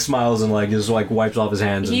and then, like, smiles and, like, just, like, wipes off his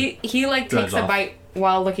hands. He like, takes a bite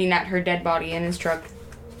while looking at her dead body in his truck.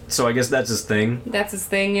 So I guess that's his thing. That's his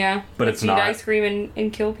thing, yeah. But it's not. Eat ice cream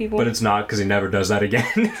and kill people. But it's not, because he never does that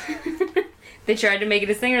again. They tried to make it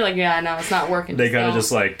his thing, or like, yeah, no, it's not working. They kind of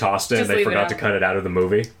just, like, tossed it, and they forgot to cut it out of the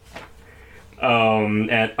movie.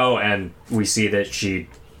 And we see that she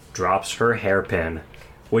drops her hairpin,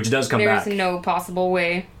 which does come back. There's no possible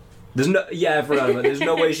way. I forgot about it. There's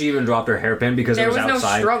no way she even dropped her hairpin because it was outside. There was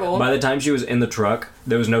no struggle. By the time she was in the truck,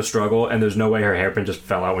 there was no struggle, and there's no way her hairpin just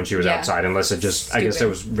fell out when she was outside, unless it just, I guess it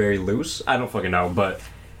was very loose. I don't fucking know, but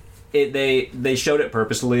they showed it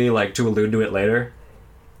purposely, like, to allude to it later,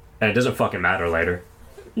 and it doesn't fucking matter later.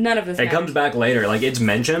 None of this matters. It comes back later. Like, it's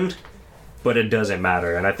mentioned, but it doesn't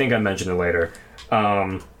matter, and I think I mentioned it later.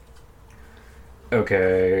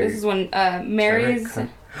 Okay. This is when Mary's...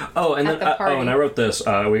 Oh, and then and I wrote this.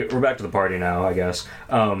 We're back to the party now, I guess.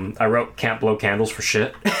 I wrote "Can't blow candles for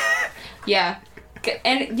shit." Yeah,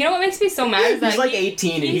 and you know what makes me so mad is that he's like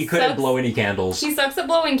 18 and he couldn't blow any candles. He sucks at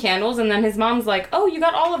blowing candles, and then his mom's like, "Oh, you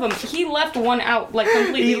got all of them." He left one out, like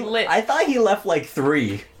completely lit. I thought he left like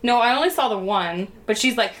 3. No, I only saw the one, but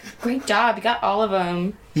she's like, "Great job, you got all of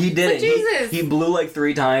them." He didn't. Jesus. He blew like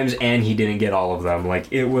 3 times, and he didn't get all of them. Like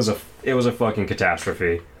it was a fucking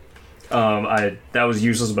catastrophe. That was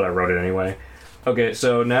useless, but I wrote it anyway. Okay,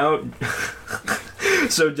 so now,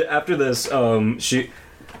 so after this,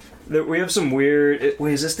 we have some weird.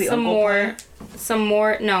 Wait, is this the uncle?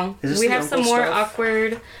 No, we have some more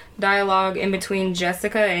awkward dialogue in between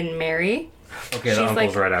Jessica and Mary. Okay, the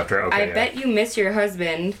uncle's right after. Okay, I bet you miss your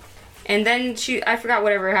husband. And then I forgot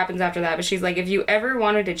whatever happens after that, but she's like, if you ever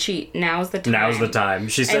wanted to cheat, now's the time. Now's the time.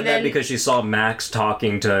 She said that because she saw Max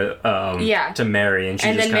talking to Mary, and she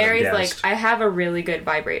and just then Mary's kind of like, I have a really good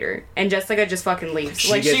vibrator. And Jessica just fucking leaves.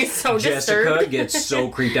 She's so disturbed. Jessica gets so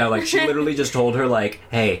creeped out. Like, she literally just told her, like,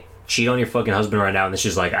 hey, cheat on your fucking husband right now, and then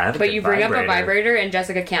she's like, I have a But you bring up a vibrator, and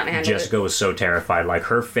Jessica can't handle it. Jessica was so terrified. Like,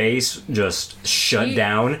 her face just shut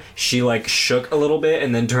down. She, like, shook a little bit,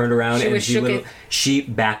 and then turned around, and she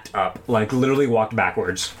backed up. Like, literally walked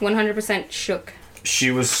backwards. 100% shook. She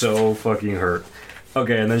was so fucking hurt.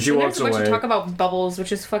 Okay, and then she walks away. There's a bunch of talk about bubbles,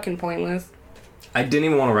 which is fucking pointless. I didn't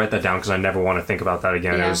even want to write that down because I never want to think about that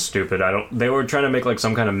again. Yeah. It was stupid. They were trying to make like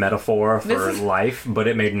some kind of metaphor for life, but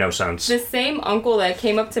it made no sense. The same uncle that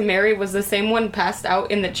came up to Mary was the same one passed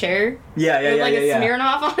out in the chair. Yeah. With like a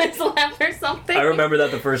Smirnoff on his lap or something. I remember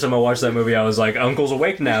that the first time I watched that movie, I was like, Uncle's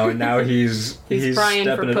awake now, and now he's crying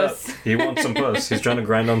stepping for puss. It up. He wants some puss. He's trying to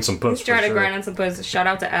grind on some puss. He's trying to grind on some puss. Shout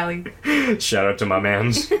out to Allie. Shout out to my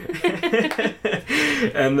mans.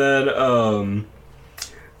 And then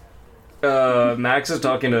Max is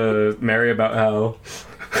talking to Mary about how.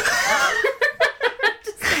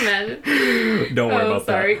 Just imagine. Don't worry about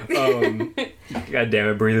that. God damn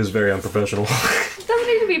it, Breathe is very unprofessional. It doesn't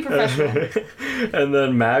need to be professional. And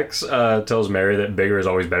then Max tells Mary that bigger is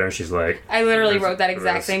always better, and she's like... I literally wrote that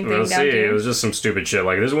exact same thing down too. It was just some stupid shit.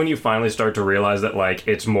 Like, this is when you finally start to realize that, like,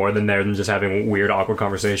 it's more than there than just having weird, awkward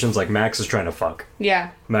conversations. Like, Max is trying to fuck.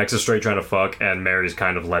 Yeah. Max is straight trying to fuck, and Mary's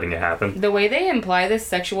kind of letting it happen. The way they imply this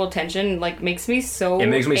sexual tension, like, makes me so It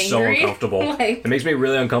makes me angry. so uncomfortable. It makes me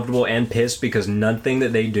really uncomfortable and pissed because nothing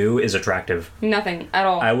that they do is attractive. Nothing at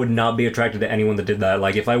all. I would not be attracted to anyone that did that.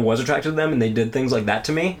 Like, if I was attracted to them and they did things like that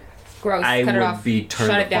to me... Gross. I Cut would it off. be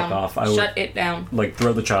turned Shut the fuck off. Shut it down. Like,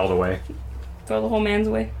 throw the child away. Throw the whole man's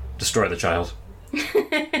away. Destroy the child.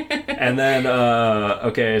 And then,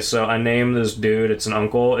 okay, so I named this dude, it's an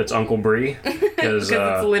uncle, it's Uncle Bree. Because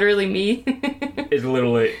it's literally me. It's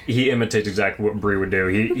literally, he imitates exactly what Bree would do.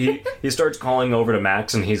 He starts calling over to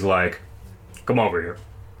Max and he's like, come over here.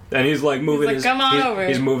 And he's like moving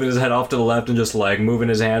he's moving his head off to the left and just like moving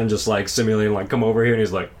his hand and just like simulating like, come over here. And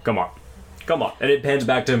he's like, come on. Come on. And it pans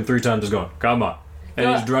back to him 3 times just going, come on. And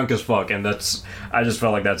he's drunk as fuck. And I just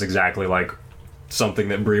felt like that's exactly like something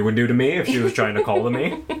that Bree would do to me if she was trying to call to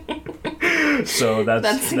me. So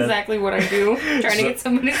that's exactly what I do. Trying to get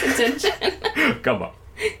somebody's attention. Come on.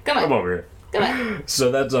 Come over here. Come on.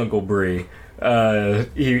 So that's Uncle Bree.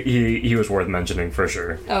 He was worth mentioning for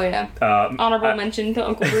sure. Oh yeah. Honorable mention to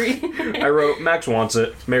Uncle Bree. I wrote Max wants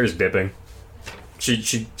it. Mary's dipping.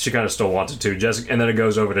 She kind of still wants it too. Jessica, and then it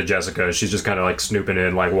goes over to Jessica. She's just kind of like snooping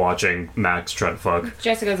in, like watching Max try to fuck.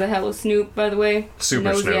 Jessica's a hella snoop, by the way. Super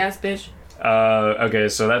nosy snoop. ass bitch. Okay,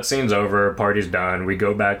 so that scene's over, party's done, we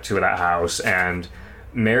go back to that house, and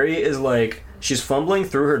Mary is like, she's fumbling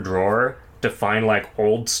through her drawer to find, like,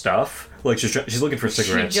 old stuff. Like, she's looking for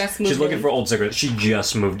cigarettes. She's looking for old cigarettes. She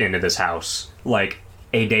just moved into this house, like,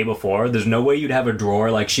 a day before. There's no way you'd have a drawer.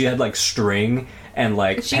 Like, she had, like, string and,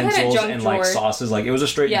 like, pencils and, like, sauces. Like, it was a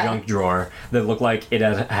straight junk drawer that looked like it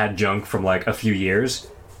had junk from, like, a few years.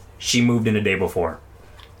 She moved in a day before.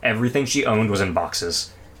 Everything she owned was in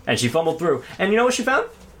boxes. And she fumbled through. And you know what she found?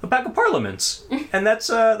 A pack of Parliaments. And that's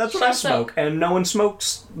what I smoke. And no one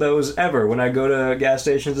smokes those ever. When I go to gas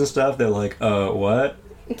stations and stuff, they're like, what?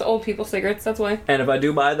 It's old people cigarettes, that's why. And if I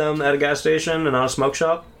do buy them at a gas station and not a smoke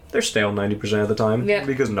shop, they're stale 90% of the time. Yeah.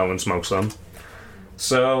 Because no one smokes them.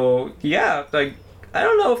 So, yeah, like, I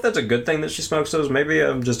don't know if that's a good thing that she smokes those. Maybe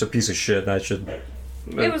I'm just a piece of shit. It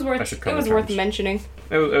was worth mentioning.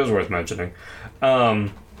 It was worth mentioning.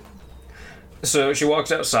 So she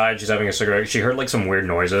walks outside, she's having a cigarette, she heard like some weird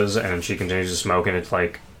noises, and she continues to smoke, and it's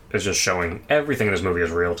just showing everything in this movie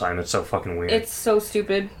is real time. It's so fucking weird. It's so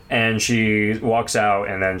stupid. And she walks out,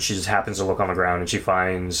 and then she just happens to look on the ground, and she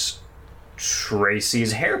finds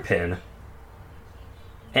Tracy's hairpin.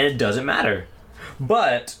 And it doesn't matter.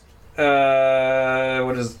 But,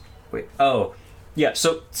 yeah,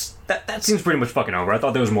 so that seems pretty much fucking over. I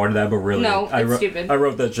thought there was more to that, but really, no, it's stupid. I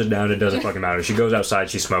wrote that shit down. It doesn't fucking matter. She goes outside,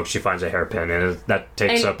 she smokes, she finds a hairpin, and that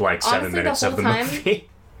takes up like 7 minutes of the movie.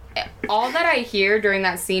 All that I hear during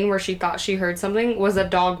that scene where she thought she heard something was a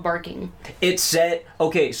dog barking. It said,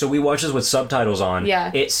 okay, so we watched this with subtitles on.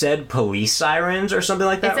 Yeah. It said police sirens or something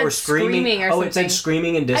like that, or screaming. Or something. It said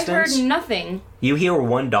screaming in distance. I heard nothing. You hear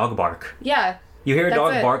one dog bark. Yeah. You hear a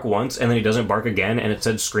dog bark once, and then he doesn't bark again, and it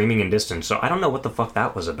said screaming in distance. So I don't know what the fuck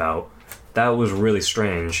that was about. That was really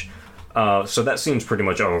strange. So that scene's pretty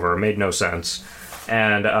much over. It made no sense.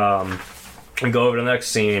 And we go over to the next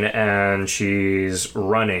scene, and she's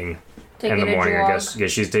running in the morning, I guess. Yeah,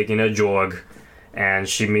 she's taking a jog, and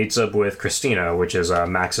she meets up with Christina, which is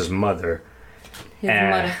Max's mother. His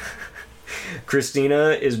mother. Christina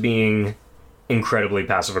is being incredibly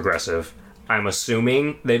passive-aggressive. I'm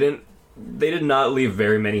assuming they did not leave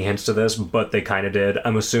very many hints to this, but they kind of did.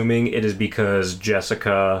 I'm assuming it is because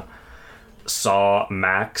Jessica saw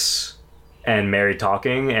Max and Mary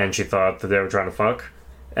talking, and she thought that they were trying to fuck.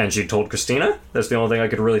 And she told Christina. That's the only thing I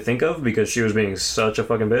could really think of, because she was being such a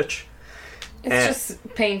fucking bitch. It's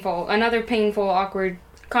just painful. Another painful, awkward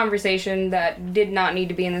conversation that did not need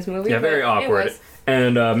to be in this movie. Yeah, very awkward.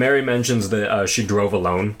 And Mary mentions that she drove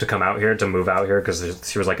alone to come out here, to move out here, because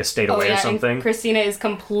she was like a state away or something. And Christina is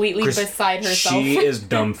completely beside herself. She is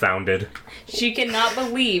dumbfounded. She cannot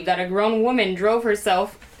believe that a grown woman drove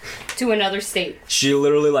herself to another state. She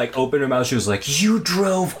literally, like, opened her mouth. She was like, "You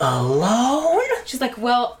drove alone?" She's like,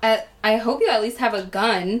 "Well, I hope you at least have a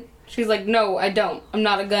gun." She's like, "No, I don't. I'm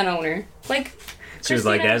not a gun owner." Like, she was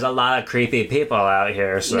like, "There's a lot of creepy people out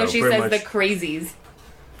here." So no, she says the crazies.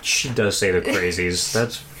 She does say the crazies.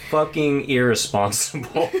 That's fucking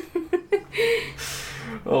irresponsible.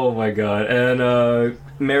 Oh my god. And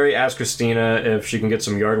Mary asks Christina if she can get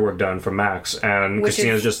some yard work done for Max, and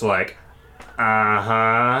Christina's just like,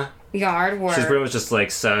 uh-huh. Yard work. She's pretty much just like,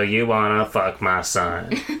 "So you wanna fuck my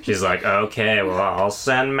son?" She's like, "Okay, well, I'll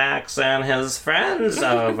send Max and his friends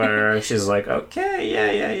over." She's like, "Okay,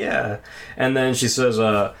 yeah. And then she says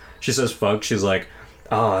fuck. She's like,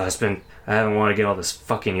 "Oh, I haven't wanted to get all this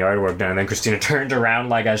fucking yard work done." And then Christina turned around,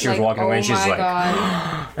 like, as she was walking away, and she's like,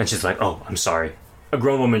 and she's like, "Oh, I'm sorry." A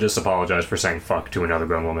grown woman just apologized for saying fuck to another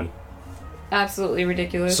grown woman. Absolutely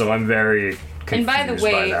ridiculous. So I'm very confused and by the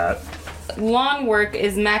way, that. Lawn work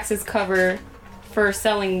is Max's cover for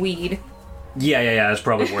selling weed. Yeah, that's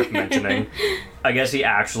probably worth mentioning. I guess he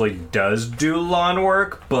actually does do lawn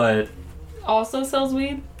work, but... Also sells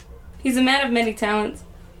weed? He's a man of many talents.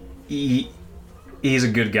 He's a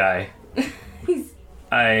good guy.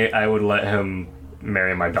 I would let him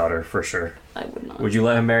marry my daughter, for sure. I would not. Would you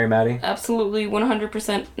let him marry Maddie? Absolutely,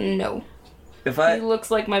 100% no. He looks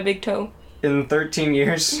like my big toe. In 13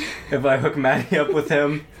 years, if I hook Maddie up with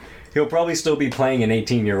him, he'll probably still be playing an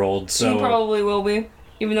 18-year-old, so... He probably will be,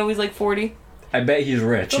 even though he's like 40. I bet he's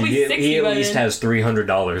rich. He at least has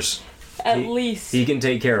 $300. At least. He can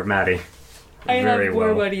take care of Maddie. I have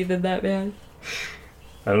more money than that man.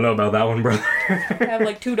 I don't know about that one, brother. I have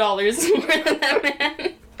like $2 more than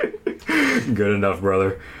that man. Good enough,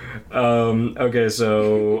 brother. Okay,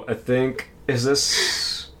 so I think... Is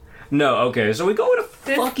this... No, okay, so we go with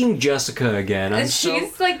fucking Jessica again.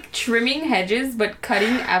 She's like trimming hedges, but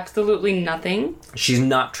cutting absolutely nothing. She's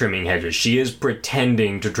not trimming hedges. She is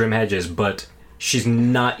pretending to trim hedges, but she's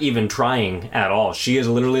not even trying at all. She is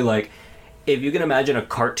literally like if you can imagine a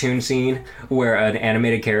cartoon scene where an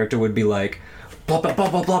animated character would be like, blop, blop, blop,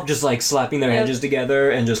 blop, blop, just like slapping their hinges together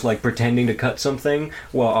and just like pretending to cut something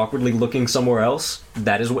while awkwardly looking somewhere else,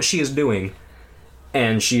 that is what she is doing.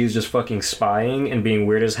 And she's just fucking spying and being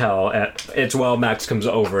weird as hell. It's while Max comes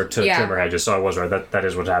over to trim her hedges, so I was right. That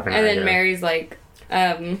is what's happening. And right then here. Mary's like,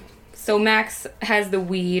 so Max has the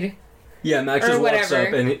weed. Yeah, Max just walks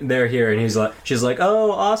up and they're here, and she's like,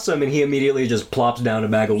 oh, awesome, and he immediately just plops down a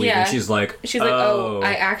bag of weed, and she's like, oh,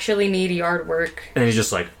 I actually need yard work. And he's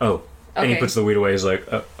just like, oh, and he puts the weed away. He's like,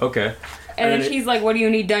 okay. And then she's like, what do you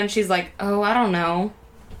need done? She's like, oh, I don't know.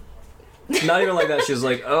 Not even like that. She's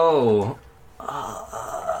like, oh.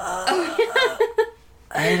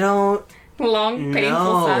 I don't long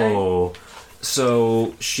painful sigh.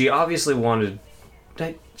 So she obviously wanted.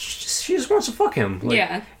 She just wants to fuck him.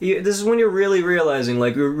 Like, this is when you're really realizing,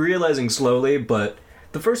 like, you're realizing slowly. But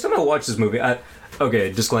the first time I watched this movie,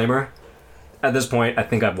 okay, disclaimer. At this point, I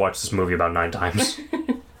think I've watched this movie about 9 times.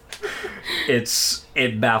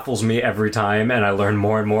 It baffles me every time, and I learn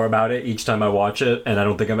more and more about it each time I watch it, and I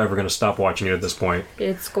don't think I'm ever going to stop watching it at this point.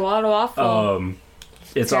 It's squad awful.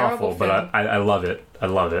 It's awful, but I love it. I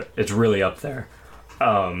love it. It's really up there.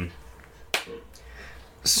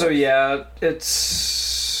 So yeah,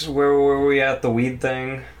 it's... Where were we at? The weed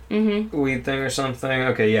thing? Mm-hmm. Weed thing or something?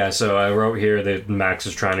 Okay, yeah, so I wrote here that Max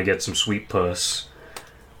is trying to get some sweet puss.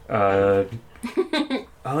 Oh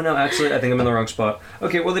no, actually, I think I'm in the wrong spot.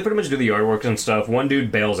 Okay, well, they pretty much do the yard work and stuff. One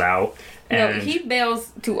dude bails out. And no, he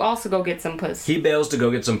bails to also go get some puss. He bails to go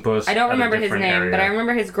get some puss. I don't remember his name, but I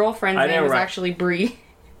remember his girlfriend's name was actually Bree.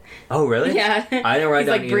 Oh, really? Yeah. I didn't write He's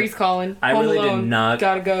down like, Bree's calling. I really did not.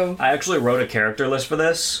 Gotta go. I actually wrote a character list for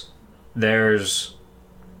this. There's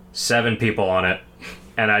 7 people on it,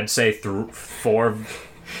 and I'd say 4,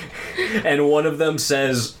 and one of them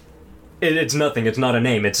says it's nothing. It's not a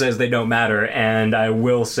name. It says they don't matter, and I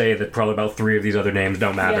will say that probably about 3 of these other names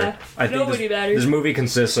don't matter. Yeah, I think nobody matters. This movie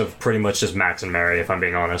consists of pretty much just Max and Mary, if I'm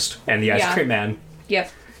being honest, and the ice cream man.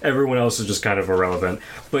 Yep. Everyone else is just kind of irrelevant.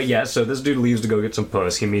 But yeah, so this dude leaves to go get some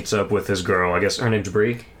puss. He meets up with his girl. I guess her name's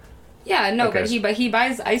Bree. Yeah, no, okay. but he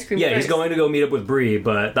buys ice cream. Yeah, first. he's going to go meet up with Bree,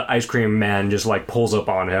 but the ice cream man just like pulls up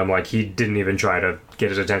on him. Like he didn't even try to get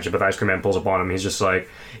his attention, but the ice cream man pulls up on him. He's just like,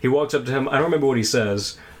 he walks up to him. I don't remember what he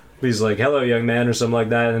says. But he's like, "Hello, young man," or something like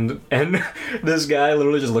that. And this guy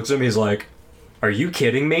literally just looks at him. He's like, "Are you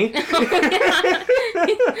kidding me?"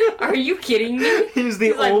 Are you kidding me? He's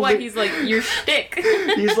only... like, what? He's like, your shtick.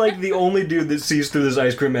 He's like the only dude that sees through this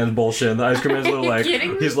ice cream man's bullshit. And the ice cream man's little like,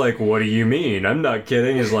 he's like, "What do you mean? I'm not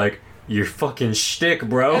kidding." He's like, "Your fucking shtick,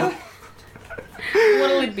 bro."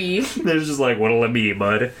 What'll it be? There's just like, "What'll it be,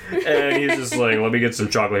 bud?" And he's just like, "Let me get some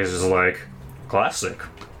chocolate." He's just like, "Classic."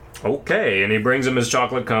 Okay, and he brings him his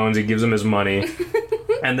chocolate cones. He gives him his money.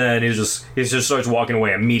 And then he just starts walking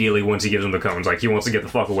away immediately once he gives him the cones. Like, he wants to get the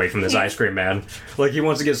fuck away from this ice cream man. Like, he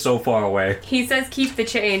wants to get so far away. He says, keep the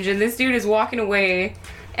change, and this dude is walking away,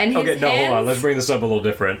 and his hold on. Let's bring this up a little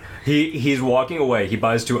different. He's walking away. He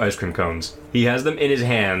buys 2 ice cream cones. He has them in his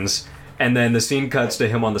hands, and then the scene cuts to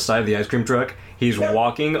him on the side of the ice cream truck. He's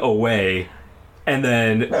walking away, and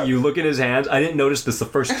then you look at his hands. I didn't notice this the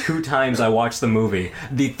first 2 times I watched the movie.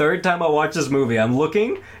 The 3rd time I watched this movie, I'm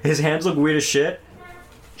looking. His hands look weird as shit.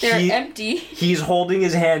 They're empty. He's holding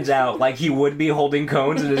his hands out like he would be holding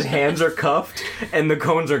cones, and his hands are cuffed, and the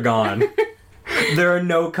cones are gone. There are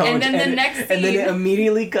no cones. And then the next scene... And then it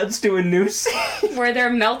immediately cuts to a new scene. Where they're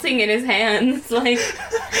melting in his hands. Like,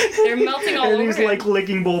 they're melting all over And he's, like,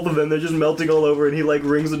 licking both of them. They're just melting all over, and he, like,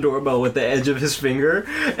 rings the doorbell with the edge of his finger,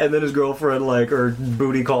 and then his girlfriend, like, or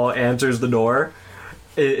booty call answers the door.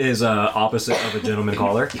 Is opposite of a gentleman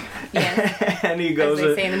caller. Yes. And he goes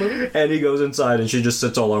as they say in the movie. And he goes inside, and she just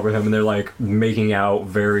sits all over him, and they're like making out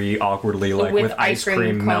very awkwardly, like with ice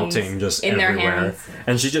cream melting just in everywhere. Their hands.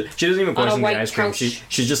 And she doesn't even question the ice cream. She's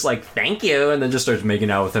just like, "Thank you," and then just starts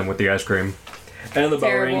making out with him with the ice cream. And the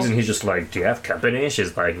bell rings, and he's just like, "Do you have company?"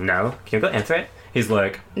 She's like, "No." "Can you go answer it?" He's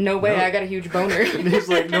like, "No way, I got a huge boner." And he's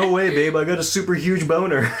like, "No way, babe, I got a super huge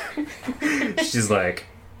boner." She's like,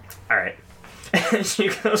 "All right." And she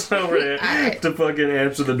goes over there to fucking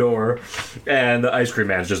answer the door, and the ice cream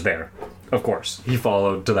man's just there. Of course, he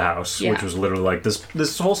followed to the house, which was literally like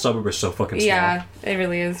this whole suburb is so fucking small. Yeah, it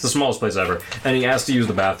really is. It's the smallest place ever. And he asked to use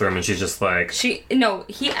the bathroom, and she's just like... he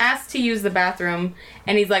asked to use the bathroom,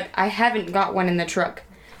 and he's like, "I haven't got one in the truck."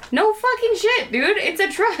 No fucking shit, dude. It's a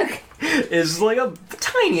truck. It's like a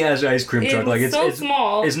tiny ass ice cream truck. Like it's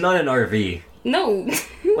small. It's not an RV. No.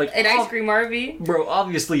 Like an ice cream RV. Bro,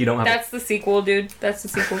 obviously you don't have... That's the sequel, dude. That's the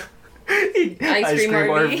sequel. Ice cream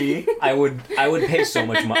RV. I would pay so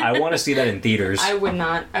much money. I want to see that in theaters. I would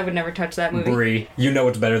not. I would never touch that movie. Brie, you know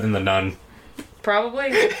it's better than The Nun.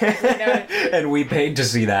 Probably. And we paid to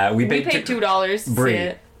see that. We paid $2 to see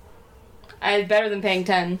it. It's better than paying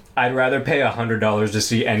 $10. I'd rather pay $100 to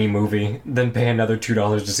see any movie than pay another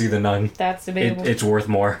 $2 to see The Nun. That's debatable. It's worth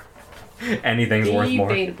more. Anything's worth more.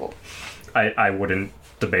 Debatable. I wouldn't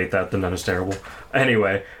debate that. The Nun is terrible.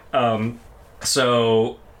 Anyway,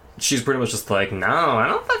 so she's pretty much just like, no, I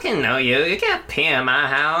don't fucking know you. You can't pee in my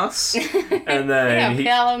house. And then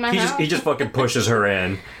he just fucking pushes her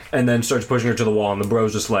in. And then starts pushing her to the wall, and the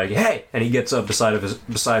bro's just like, hey! And he gets up beside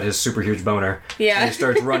his super huge boner. Yeah. And he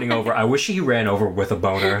starts running over. I wish he ran over with a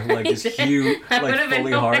boner. Like, just huge, like,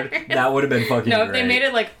 fully hard. That would have been fucking great. If they made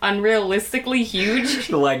it, like, unrealistically huge.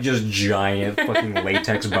 Like, just giant fucking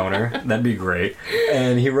latex boner. That'd be great.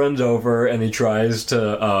 And he runs over, and he tries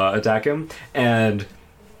to attack him, and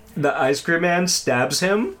the ice cream man stabs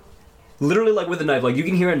him. Literally, like, with a knife. Like, you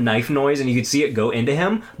can hear a knife noise and you can see it go into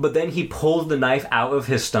him, but then he pulls the knife out of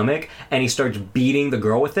his stomach and he starts beating the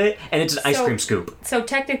girl with it, and it's an ice cream scoop. So,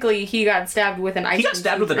 technically, he got stabbed with an ice cream scoop. He got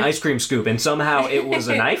stabbed with an ice cream scoop, and somehow it was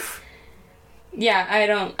a knife? Yeah, I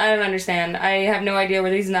don't understand. I have no idea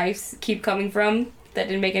where these knives keep coming from. That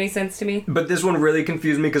didn't make any sense to me. But this one really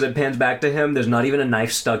confused me because it pans back to him. There's not even a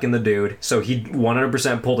knife stuck in the dude, so he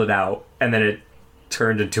 100% pulled it out, and then it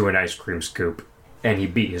turned into an ice cream scoop. And he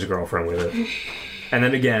beat his girlfriend with it. And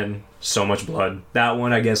then again, so much blood. That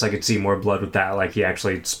one, I guess I could see more blood with that. Like, he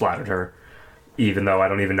actually splattered her. Even though I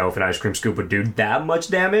don't even know if an ice cream scoop would do that much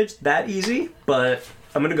damage that easy. But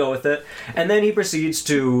I'm gonna go with it. And then he proceeds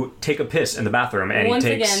to take a piss in the bathroom. And Once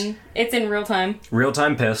again, it's in real time.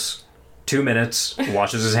 Real-time piss. 2 minutes.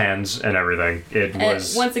 Washes his hands and everything. It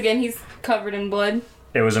was... Once again, he's covered in blood.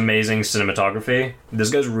 It was amazing cinematography.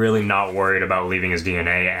 This guy's really not worried about leaving his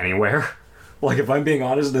DNA anywhere. Like, if I'm being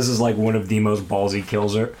honest, this is like one of the most ballsy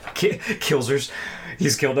killsers.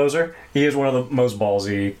 He's Killdozer. He is one of the most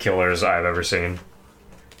ballsy killers I've ever seen.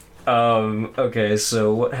 Okay,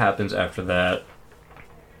 so what happens after that?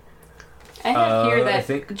 I have here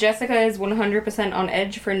that Jessica is 100% on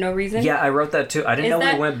edge for no reason. Yeah, I wrote that too. I didn't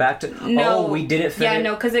know we went back to... No. Oh, we didn't finish... Yeah,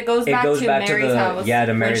 no, because it goes back to Mary's house. Yeah,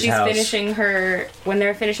 to Mary's house. When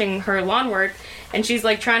they're finishing her lawn work, and she's,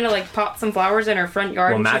 like, trying to, like, pot some flowers in her front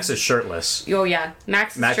yard. Well, Max is shirtless. Oh, yeah.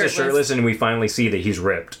 Max is shirtless, and we finally see that he's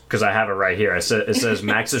ripped. Because I have it right here. It says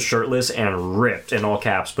Max is shirtless and ripped in all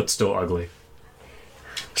caps, but still ugly.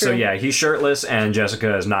 True. So, yeah, he's shirtless, and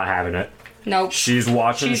Jessica is not having it. Nope. She's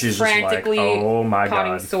watching, she's frantically just like, oh my god.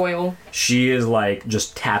 Potting soil. She is, like,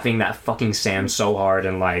 just tapping that fucking sand so hard,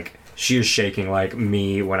 and, like... She is shaking like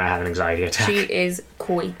me when I have an anxiety attack. She is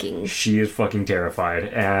quaking. She is fucking terrified.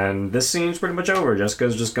 And this scene's pretty much over.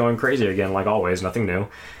 Jessica's just going crazy again, like always. Nothing new.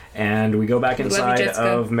 And we go back inside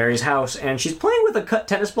of Mary's house, and she's playing with a cut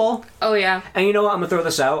tennis ball. Oh, yeah. And you know what? I'm going to throw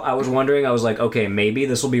this out. I was wondering, I was like, okay, maybe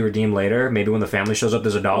this will be redeemed later. Maybe when the family shows up,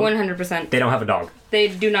 there's a dog. 100%. They don't have a dog. They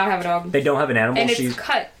do not have a dog. They don't have an animal. And it's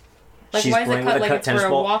cut. Like, she's why is it cut like it's for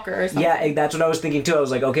a walker or something? Yeah, that's what I was thinking, too. I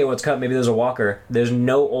was like, okay, well, it's cut. Maybe there's a walker. There's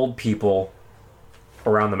no old people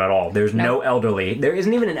around them at all. There's no elderly. There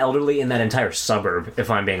isn't even an elderly in that entire suburb,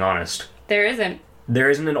 if I'm being honest. There isn't. There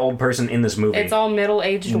isn't an old person in this movie. It's all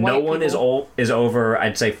middle-aged white people. No one is over,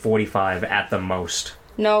 I'd say, 45 at the most.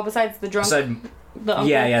 No, besides the drunk. The uncle.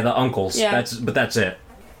 Yeah, the uncles. Yeah. But that's it.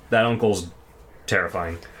 That uncle's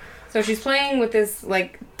terrifying. So she's playing with this,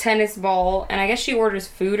 like, tennis ball, and I guess she orders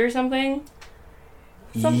food or something?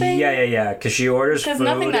 Yeah, because she orders food. Because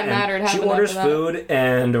nothing that mattered happened. She orders food,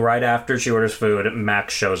 and right after she orders food,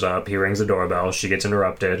 Max shows up. He rings the doorbell. She gets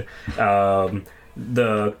interrupted.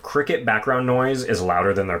 The cricket background noise is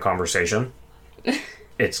louder than their conversation.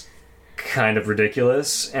 It's kind of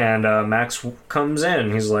ridiculous. And Max comes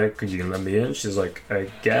in. He's like, "Could you let me in?" She's like, "I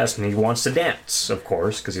guess." And he wants to dance, of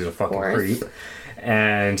course, because he's a fucking creep.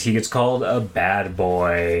 And he gets called a bad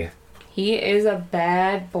boy. He is a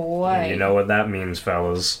bad boy. And you know what that means,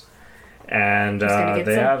 fellas. And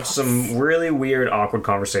they have some really weird, awkward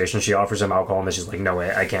conversations. She offers him alcohol, and then she's like, "No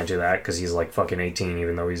way, I can't do that," because he's like fucking 18,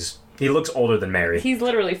 even though he looks older than Mary. He's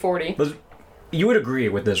literally 40. You would agree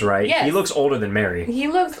with this, right? Yes. He looks older than Mary. He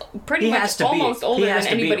looks pretty much almost older than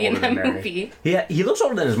anybody in that movie. He looks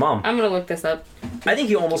older than his mom. I'm gonna look this up. I think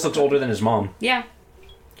he almost looks older than his mom. Yeah.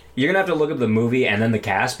 You're gonna have to look up the movie and then the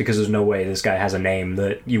cast, because there's no way this guy has a name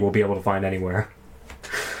that you will be able to find anywhere.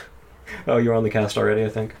 Oh, you're on the cast already, I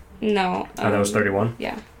think? No. That was 31?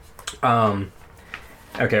 Yeah.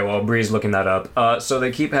 Okay, well, Bree's looking that up. So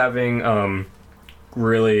they keep having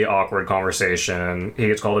really awkward conversation. He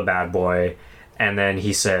gets called a bad boy, and then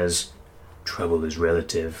he says, "Trouble is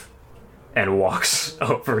relative. and walks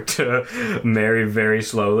over to Mary very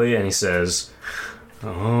slowly, and he says,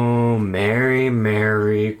 "Oh, Mary,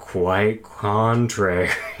 Mary, quite contrary."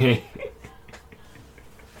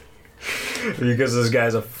 Because this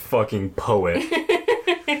guy's a fucking poet.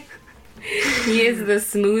 He is the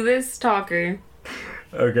smoothest talker.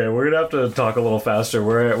 Okay, we're gonna have to talk a little faster.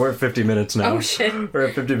 We're at 50 minutes now. Oh shit. We're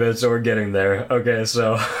at 50 minutes, so we're getting there. Okay,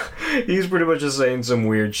 so he's pretty much just saying some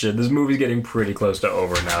weird shit. This movie's getting pretty close to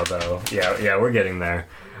over now, though. Yeah, we're getting there.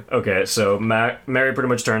 Okay, so Mary pretty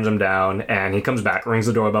much turns him down, and he comes back, rings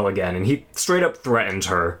the doorbell again, and he straight up threatens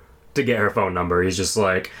her to get her phone number. He's just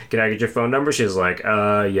like, "Can I get your phone number?" She's like,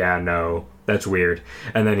 yeah, no. That's weird.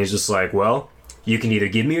 And then he's just like, "Well, you can either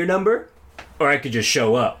give me your number, or I could just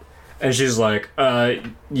show up." And she's like,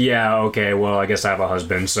 yeah, okay, well, I guess I have a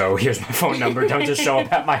husband, so here's my phone number. Don't just show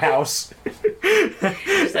up at my house.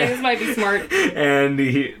 She's like, this might be smart. And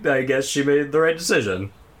I guess she made the right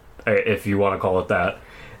decision, if you want to call it that.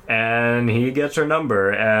 And he gets her number,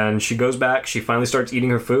 and she goes back. She finally starts eating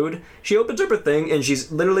her food. She opens up her thing, and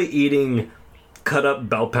she's literally eating cut up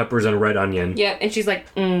bell peppers and red onion. Yep, and she's like,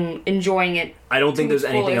 enjoying it. I don't think there's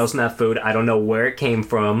anything else in that food. I don't know where it came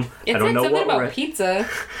from. It I don't said know something what about pizza.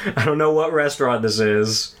 I don't know what restaurant this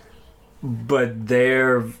is, but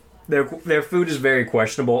their food is very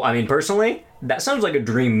questionable. I mean, personally, that sounds like a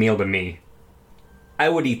dream meal to me. I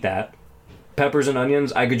would eat that. Peppers and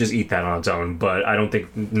onions, I could just eat that on its own, but I don't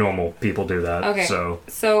think normal people do that. Okay.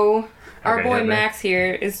 So our boy Max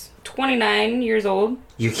here is 29 years old.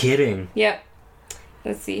 You kidding? Yep.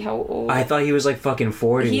 Let's see, how old? I thought he was like fucking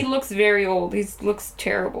 40. He looks very old. He looks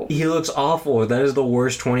terrible. He looks awful. That is the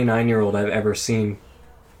worst 29-year-old I've ever seen.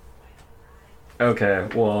 Okay,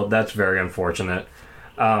 well, that's very unfortunate.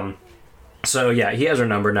 So yeah, he has her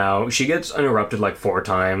number now. She gets interrupted like 4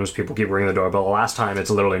 times. People keep ringing the doorbell. The last time, it's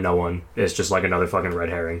literally no one. It's just like another fucking red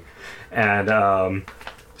herring. And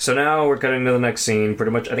so now we're cutting to the next scene.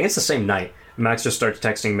 Pretty much, I think it's the same night. Max just starts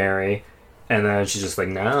texting Mary. And then she's just like,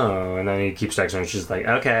 no. And then he keeps texting her. She's like,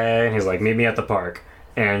 okay. And he's like, meet me at the park.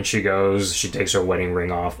 And she goes, she takes her wedding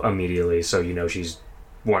ring off immediately. So you know she's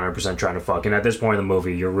 100% trying to fuck. And at this point in the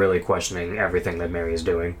movie, you're really questioning everything that Mary is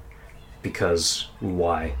doing. Because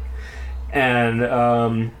why?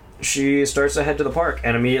 And she starts to head to the park.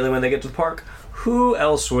 And immediately when they get to the park, who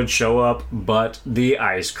else would show up but the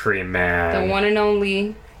ice cream man? The one and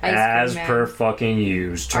only ice As cream man. per fucking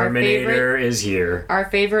use. Terminator is here. Our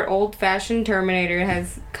favorite old-fashioned Terminator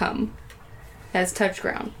has come. Has touched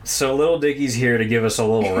ground. So Little Dicky's here to give us a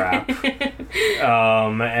little rap.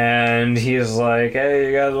 And he's like, hey,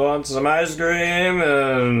 you guys want some ice cream?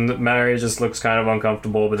 And Mary just looks kind of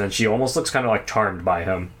uncomfortable, but then she almost looks kind of like charmed by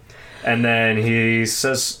him. And then he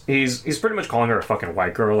says, he's pretty much calling her a fucking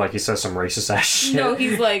white girl, like he says some racist ass shit. No,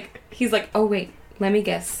 he's like, oh wait, let me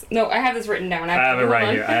guess. No, I have this written down. I have it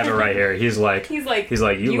right here. He's like, you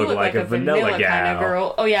look like a vanilla gal. Kind of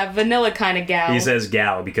girl. Oh yeah, vanilla kind of gal. He says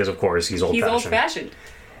gal because of course he's old fashioned. He's old fashioned.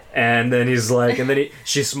 And then he's like, and then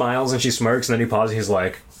she smiles and she smirks, and then he pauses. He's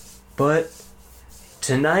like, but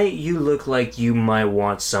tonight you look like you might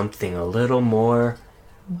want something a little more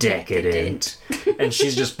decadent. And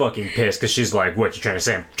she's just fucking pissed because she's like, what you trying to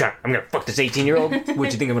say? I'm gonna fuck this 18-year-old?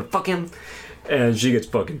 What you think I'm gonna fuck him? And she gets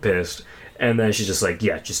fucking pissed. And then she's just like,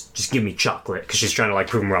 yeah, just give me chocolate. Because she's trying to like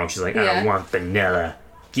prove him wrong. She's like, I don't want vanilla.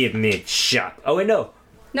 Give me chocolate. Oh wait, no.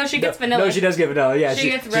 No, she gets vanilla. No, she does get vanilla. Yeah, she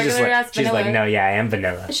gets regular ass vanilla. She's like, no, yeah, I am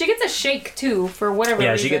vanilla. She gets a shake too for whatever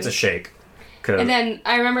reason. Yeah, she gets a shake. And then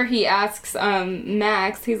I remember he asks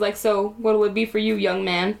Max, he's like, so what'll it be for you, young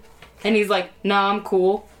man? And he's like, nah, I'm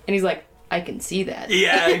cool. And he's like, I can see that.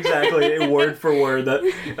 Yeah, exactly. Word for word. That.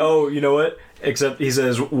 Oh, you know what? Except he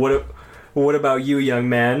says, what about you, young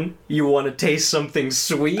man? You want to taste something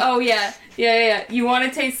sweet? Oh, yeah. Yeah. You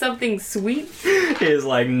want to taste something sweet? He's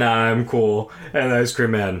like, nah, I'm cool. And the ice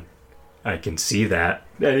cream man, I can see that.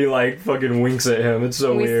 And he like fucking winks at him. It's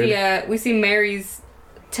so weird. We see Mary's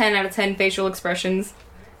 10 out of 10 facial expressions.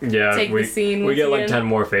 Yeah, the scene. We get like 10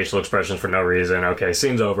 more facial expressions for no reason. Okay,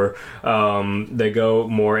 scene's over. They go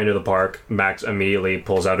more into the park. Max immediately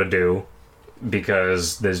pulls out a do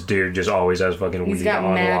because this dude just always has fucking weed on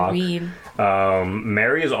lock. He's got mad weed.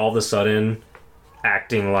 Mary is all of a sudden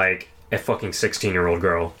acting like a fucking 16-year-old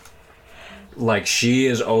girl. Like she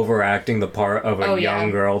is overacting the part of a young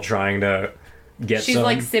girl trying to get She's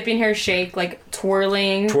like sipping her shake, like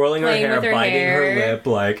twirling her hair, biting her lip,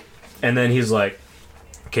 like, and then he's like,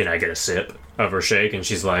 can I get a sip of her shake? And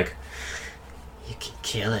she's like, you can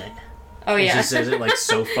kill it. Oh, yeah. And she says it like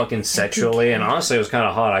so fucking sexually, and honestly it was kind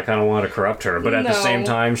of hot. I kind of wanted to corrupt her, but at the same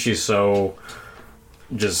time she's so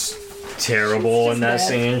just terrible in that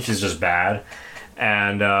scene. She's just bad.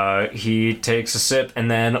 And he takes a sip and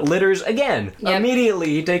then litters again. Yep. Immediately,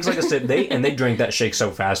 he takes like a sip. They drank that shake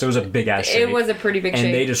so fast. It was a big ass shake. It was a pretty big shake.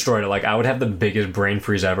 And they destroyed it. Like, I would have the biggest brain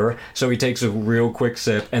freeze ever. So he takes a real quick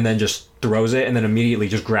sip and then just throws it and then immediately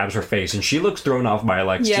just grabs her face. And she looks thrown off by it.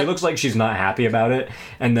 Like, she looks like she's not happy about it.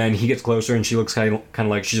 And then he gets closer and she looks kind of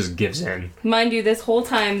like she just gives in. Mind you, this whole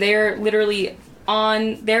time they're literally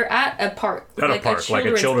they're at a park. At a park, like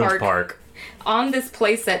a children's park. On this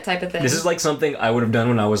playset type of thing. This is like something I would have done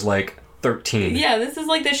when I was like 13. Yeah, this is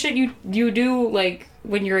like the shit you do like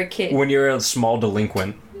when you're a kid. When you're a small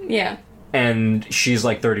delinquent. Yeah. And she's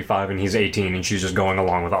like 35 and he's 18 and she's just going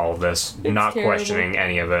along with all of this, not terrible. questioning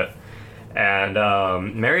any of it. And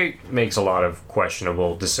Mary makes a lot of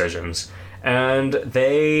questionable decisions. And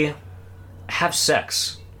they have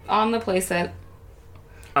sex. On the playset.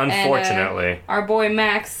 Unfortunately. And, our boy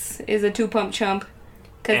Max is a two-pump chump.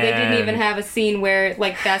 Because they didn't even have a scene where,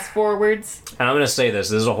 like, fast forwards. And I'm going to say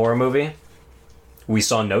this is a horror movie. We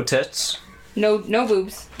saw no tits. No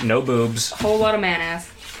boobs. No boobs. A whole lot of man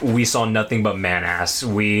ass. We saw nothing but man ass.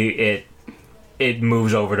 It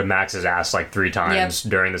moves over to Max's ass like 3 times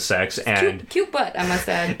during the sex. And cute butt, I must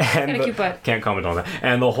add. Got a cute butt. Can't comment on that.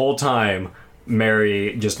 And the whole time,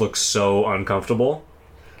 Mary just looks so uncomfortable.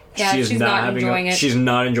 Yeah, she's not enjoying it. She's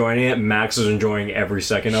not enjoying it. Max is enjoying every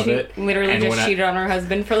second of it. Literally just cheated on her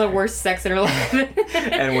husband for the worst sex in her life.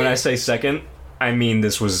 And when I say second, I mean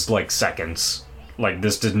this was like seconds. Like,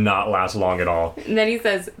 this did not last long at all. And then he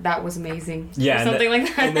says, that was amazing. Yeah. Or something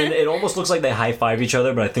like that. And then it almost looks like they high-five each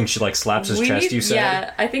other, but I think she, like, slaps his chest, you said.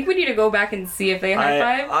 Yeah, I think we need to go back and see if they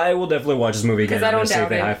high-five. I will definitely watch this movie again and see if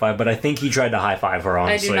they high-five, but I think he tried to high-five her,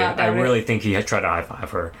 honestly. I do not doubt really think he had tried to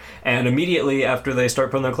high-five her. And immediately after they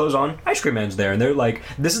start putting their clothes on, Ice Cream Man's there, and they're like,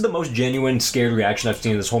 this is the most genuine, scared reaction I've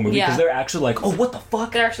seen in this whole movie, because they're actually like, oh, what the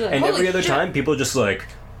fuck? They're actually like, and holy every other shit. time, people are just like...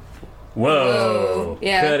 Whoa!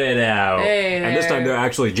 Yeah. Cut it out! Hey and this time they're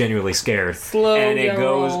actually genuinely scared. Slow and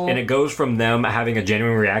roll. it goes from them having a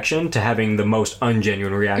genuine reaction to having the most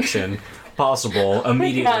ungenuine reaction possible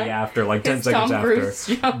immediately after, like 10 It's seconds Tom Cruise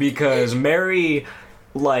after. jump. Because Mary,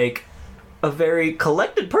 like a very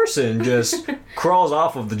collected person, just crawls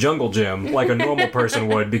off of the jungle gym like a normal person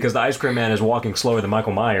would, because the Ice Cream Man is walking slower than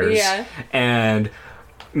Michael Myers. Yeah. And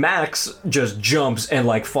Max just jumps and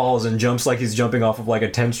like falls and jumps like he's jumping off of like a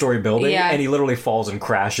 10-story building, and he literally falls and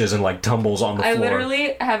crashes and like tumbles on the floor. I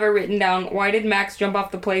literally have it written down, why did Max jump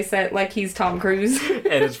off the playset like he's Tom Cruise? And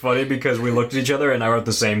it's funny because we looked at each other and I wrote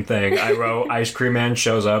the same thing. I wrote Ice Cream Man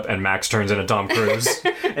shows up and Max turns into Tom Cruise.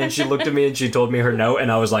 And she looked at me and she told me her note, and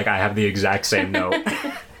I was like, I have the exact same note.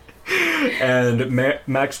 And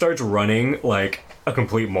Max starts running like a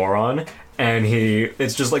complete moron. And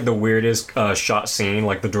it's just like the weirdest shot scene.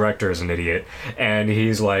 Like, the director is an idiot. And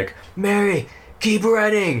he's like, Mary, keep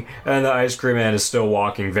running! And the Ice Cream Man is still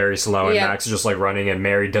walking very slow. And Max is just like running, and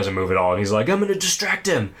Mary doesn't move at all. And he's like, I'm gonna distract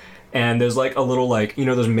him! And there's like a little, like, you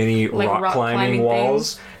know those mini like rock climbing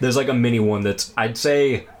walls? Things? There's like a mini one that's, I'd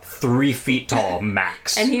say, 3 feet tall,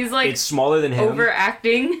 max. And he's like, it's smaller than him.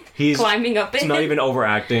 Overacting, climbing up it. It's not even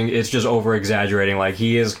overacting, it's just over-exaggerating. Like,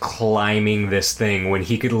 he is climbing this thing when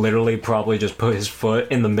he could literally probably just put his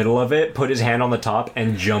foot in the middle of it, put his hand on the top,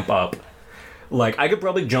 and jump up. Like, I could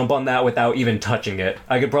probably jump on that without even touching it.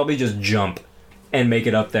 I could probably just jump and make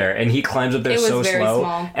it up there. And he climbs up there so slow.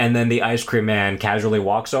 Small. And then the Ice Cream Man casually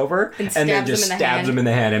walks over and then just stabs him in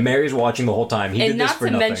the hand. And Mary's watching the whole time. He did this for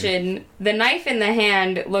nothing. And not to mention, the knife in the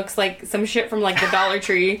hand looks like some shit from like the Dollar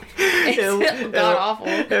Tree. It's god-awful.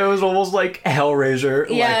 It was almost like Hellraiser,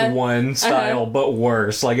 like 1 style, but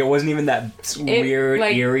worse. Like, it wasn't even that weird,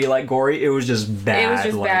 like, eerie, like, gory. It was just bad. It was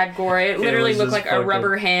just bad gory. It literally looked like a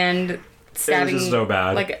rubber hand stabbing. It was just so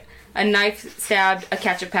bad. Like, a knife stabbed a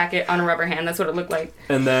ketchup packet on a rubber hand. That's what it looked like.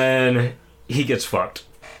 And then he gets fucked.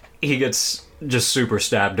 He gets just super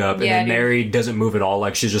stabbed up. And then Mary doesn't move at all.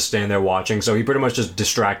 Like, she's just standing there watching. So he pretty much just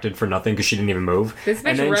distracted for nothing because she didn't even move. This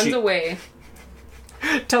bitch runs away.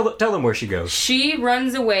 Tell them where she goes. She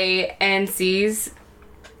runs away and sees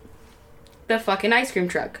the fucking ice cream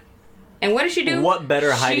truck. And what does she do? What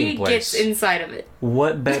better hiding place? She gets inside of it.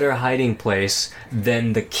 What better hiding place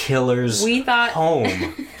than the killer's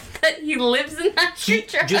home? That he lives in that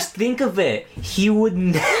truck. Just think of it. He would.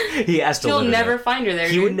 He has to. He'll live never there. Find her there.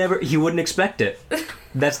 He would never. He wouldn't expect it.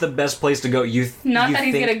 That's the best place to go. Not that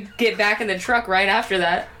he's gonna get back in the truck right after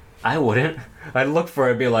that. I wouldn't. I'd look for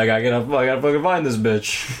it and be like, I gotta fucking find this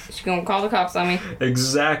bitch. She's gonna call the cops on me.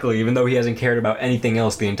 Exactly. Even though he hasn't cared about anything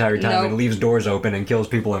else the entire time, and leaves doors open and kills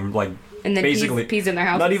people and like. And then basically pees in their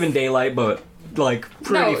house. Not even daylight, but like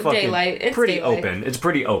pretty fucking daylight. It's pretty daylight. Open. It's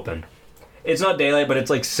pretty open. It's not daylight, but it's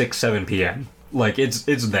like 6-7 p.m. Like, it's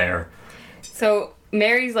there. So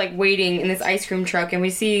Mary's like waiting in this ice cream truck, and we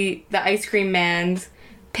see the ice cream man's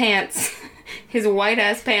pants, his white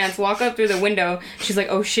ass pants, walk up through the window. She's like,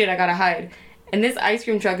 oh shit, I gotta hide. And this ice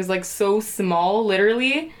cream truck is like so small,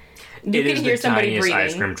 literally. You can hear somebody breathing.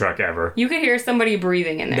 Ice cream truck ever. You could hear somebody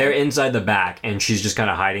breathing in there. They're inside the back, and she's just kind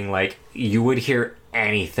of hiding. Like, you would hear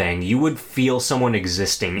anything. You would feel someone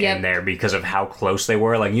existing in there because of how close they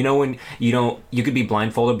were. Like, you know, when you could be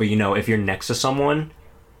blindfolded, but you know, if you're next to someone,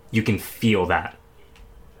 you can feel that.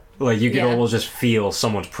 Like, you can almost just feel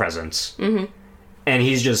someone's presence. Mm-hmm. And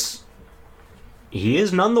he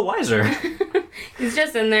is none the wiser. He's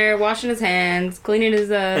just in there, washing his hands, cleaning his,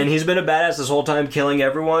 And he's been a badass this whole time, killing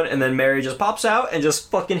everyone, and then Mary just pops out and just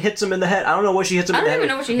fucking hits him in the head. I don't know what she hits him in the head with.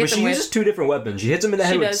 I don't even know what she hits him with. But she uses two different weapons. She hits him in the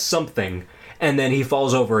head with something, and then he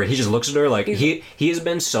falls over, and he just looks at her like... He has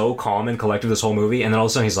been so calm and collected this whole movie, and then all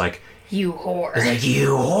of a sudden he's like... You whore. He's like, you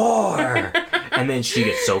whore! And then she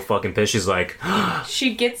gets so fucking pissed. She's like...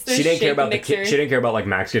 She gets the she didn't care about mixer. She didn't care about, like,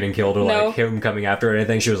 Max getting killed or, like, him coming after her or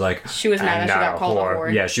anything. She was like... She was mad that she got called a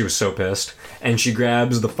whore. Yeah, she was so pissed. And she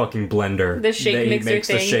grabs the fucking blender the shake that he mixer makes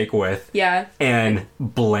thing. the shake with. Yeah. And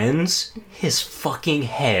blends his fucking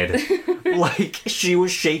head. Like, she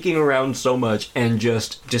was shaking around so much and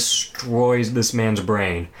just destroys this man's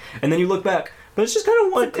brain. And then you look back... But it's just kind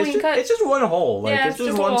of one. It's just one hole. Like, it's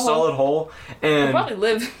just one solid hole. And I'll probably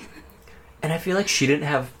live. And I feel like she didn't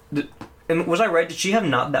have. And was I right? Did she have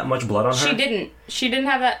not that much blood on her? She didn't. She didn't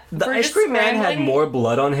have that. The ice cream man had more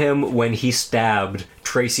blood on him when he stabbed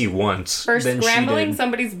Tracy once. For than scrambling she did.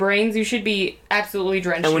 somebody's brains, you should be absolutely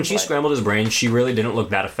drenched. And when she scrambled his brain, she really didn't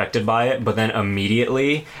look that affected by it. But then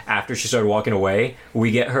immediately after she started walking away,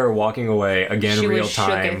 we get her walking away again in real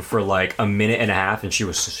time for like a minute and a half, and she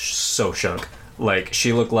was so shook. Like,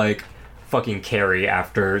 she looked like fucking Carrie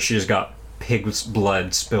after she just got pig's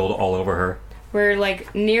blood spilled all over her. We're,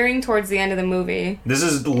 like, nearing towards the end of the movie. This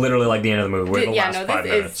is literally, like, the end of the movie. We're in the last 5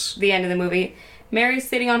 minutes. This is the end of the movie. Mary's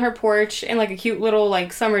sitting on her porch in, like, a cute little,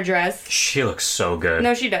 like, summer dress. She looks so good.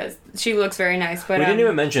 No, she does. She looks very nice, but... We didn't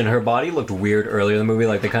even mention, her body looked weird earlier in the movie.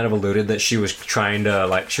 Like, they kind of alluded that she was trying to,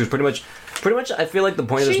 like, she was pretty much, I feel like the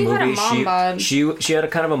point of this movie, she had a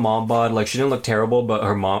kind of a mom bod. Like, she didn't look terrible, but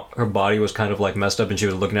her body was kind of, like, messed up, and she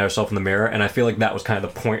was looking at herself in the mirror, and I feel like that was kind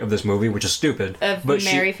of the point of this movie, which is stupid. But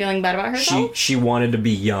Mary feeling bad about herself? She wanted to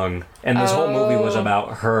be young, and this whole movie was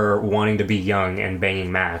about her wanting to be young and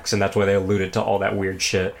banging Max, and that's why they alluded to all that weird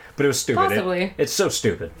shit. But it was stupid. Possibly. It's so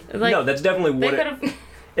stupid. Like, no, that's definitely what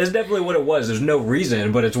it's definitely what it was. There's no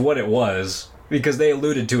reason, but it's what it was. Because they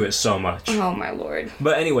alluded to it so much. Oh, my lord.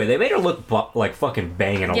 But anyway, they made her look like fucking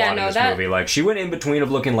banging a lot in this movie. Like, she went in between of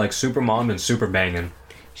looking like super mom and super banging.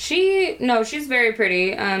 She's very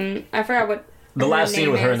pretty. I forgot what the last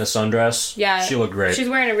scene with her in the sundress. Yeah. She looked great. She's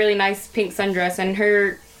wearing a really nice pink sundress, and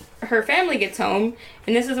her family gets home,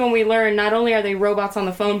 and this is when we learn not only are they robots on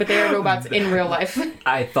the phone, but they are robots in real life.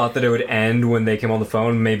 I thought that it would end when they came on the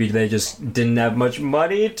phone. Maybe they just didn't have much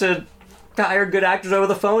money to hire good actors over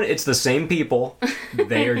the phone. It's the same people.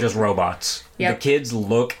 They are just robots. Yep. The kids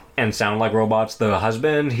look and sound like robots. The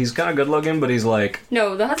husband, he's kind of good looking, but he's like...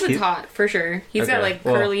 No, the husband's hot, for sure. He's got, like,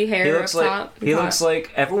 curly hair he looks up like, top. He looks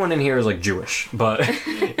like... Everyone in here is, like, Jewish, but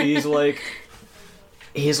he's like...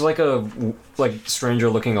 He's like a, like,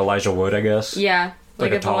 stranger-looking Elijah Wood, I guess. Yeah.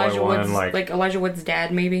 Like a taller one, like Elijah Wood's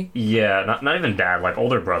dad, maybe? Yeah, not even dad, like,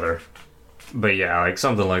 older brother. But yeah, like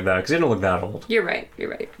something like that, because he didn't look that old. You're right.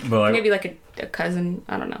 But like, maybe like a cousin,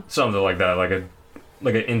 I don't know. Something like that, like an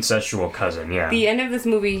incestual cousin, yeah. The end of this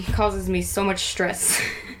movie causes me so much stress.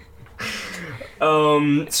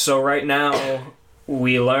 So right now,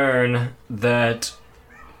 we learn that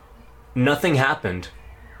nothing happened.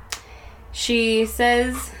 She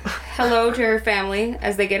says hello to her family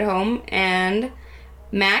as they get home, and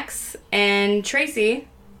Max and Tracy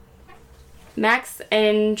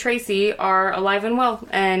are alive and well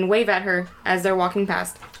and wave at her as they're walking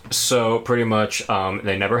past. So pretty much,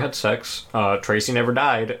 they never had sex. Tracy never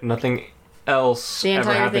died. Nothing else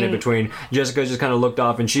ever happened in between. Jessica just kind of looked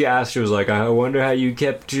off, and she asked, she was like, I wonder how you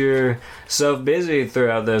kept yourself busy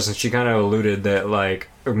throughout this. And she kind of alluded that, like,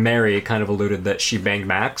 or Mary kind of alluded that she banged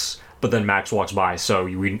Max, but then Max walks by, so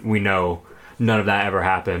we know none of that ever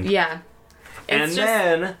happened. Yeah.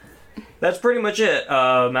 Then that's pretty much it.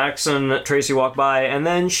 Max and Tracy walk by, and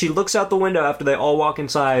then she looks out the window after they all walk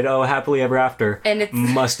inside. Oh, happily ever after. And it's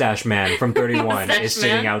Mustache Man from 31 is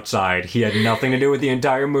sitting outside. He had nothing to do with the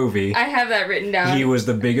entire movie. I have that written down. He was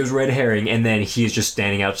the biggest red herring, and then he's just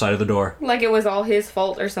standing outside of the door. Like it was all his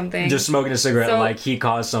fault or something. Just smoking a cigarette like he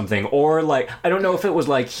caused something. Or like, I don't know if it was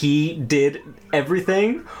like he did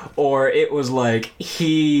everything, or it was like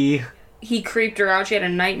he he creeped her out. She had a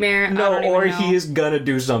nightmare. No, or he is gonna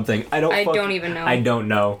do something. I don't even know. I don't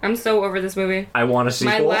know. I'm so over this movie. I want to see.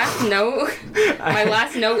 My last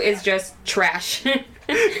note is just trash.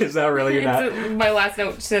 Is that really my last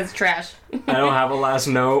note says trash. I don't have a last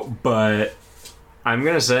note, but I'm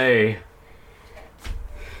gonna say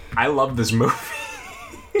I love this movie.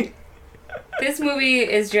 This movie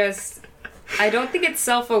is just, I don't think it's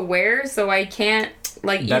self-aware, so I can't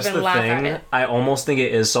That's even laugh at it. I almost think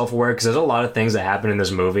it is self-aware because there's a lot of things that happen in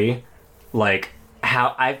this movie, like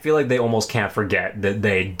how I feel like they almost can't forget that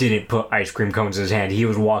they didn't put ice cream cones in his hand. He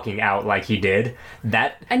was walking out like he did.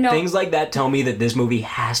 Things like that tell me that this movie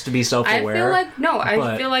has to be self-aware.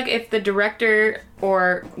 I feel like if the director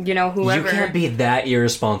or whoever, you can't be that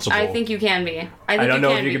irresponsible. I think you can be. I don't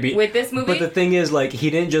know if you could be with this movie. But the thing is,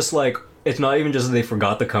 he didn't just it's not even just that they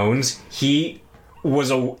forgot the cones. He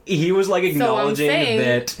was acknowledging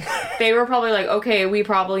that they were probably okay, we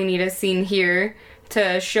probably need a scene here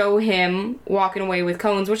to show him walking away with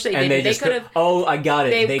cones, which they didn't. They could have. Oh, I got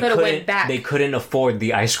it. They could have went back. They couldn't afford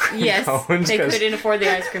the ice cream cones. Yes, they couldn't afford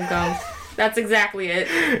the ice cream cones. That's exactly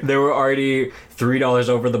it. They were already $3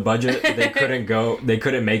 over the budget. They couldn't go. They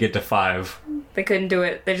couldn't make it to $5. They couldn't do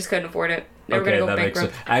it. They just couldn't afford it. They were gonna go bankrupt. Makes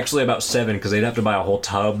sense. Actually, about $7 because they'd have to buy a whole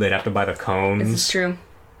tub. They'd have to buy the cones. This is true.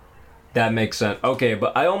 That makes sense. Okay,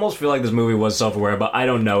 but I almost feel like this movie was self-aware, but I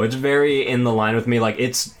don't know. It's very in the line with me.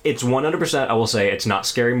 It's 100%, I will say, it's not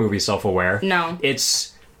Scary Movie self-aware. No.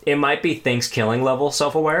 It might be Thanksgiving level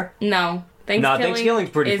self-aware. No. Thanksgiving's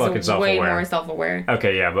pretty fucking self-aware. Way more self-aware.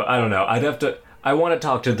 Okay, yeah, but I don't know. I want to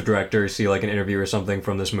talk to the director, see an interview or something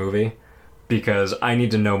from this movie, because I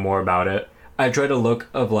need to know more about it. I tried to look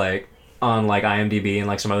on IMDb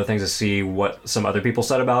and some other things to see what some other people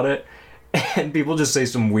said about it. And people just say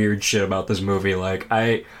some weird shit about this movie.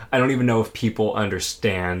 I don't even know if people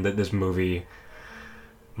understand that this movie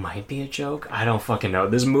might be a joke. I don't fucking know.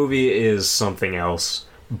 This movie is something else.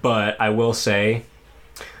 But I will say,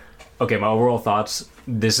 okay, my overall thoughts,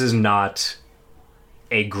 this is not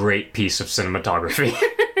a great piece of cinematography.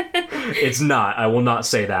 It's not. I will not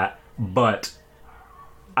say that. But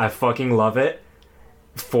I fucking love it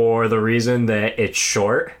for the reason that it's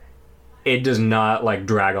short. It does not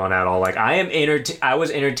drag on at all. I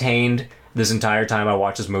was entertained this entire time I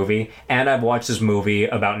watched this movie, and I've watched this movie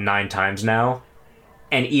about 9 times now.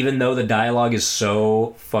 And even though the dialogue is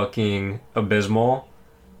so fucking abysmal,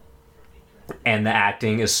 and the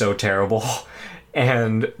acting is so terrible,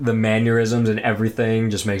 and the mannerisms and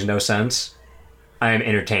everything just makes no sense, I am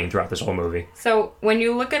entertained throughout this whole movie. So when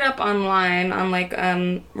you look it up online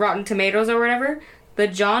on Rotten Tomatoes or whatever, the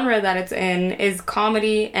genre that it's in is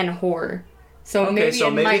comedy and horror. So maybe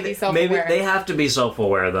it might be self-aware. Maybe they have to be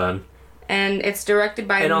self-aware then. And it's directed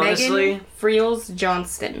by Megan Friels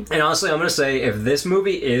Johnston. And honestly, I'm going to say, if this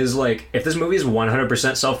movie is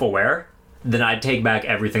 100% self-aware, then I'd take back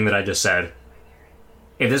everything that I just said.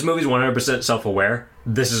 If this movie's 100% self-aware,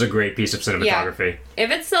 this is a great piece of cinematography. Yeah.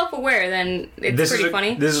 If it's self-aware, then it's pretty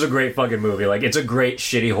funny. This is a great fucking movie. It's a great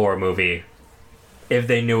shitty horror movie. If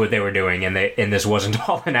they knew what they were doing and this wasn't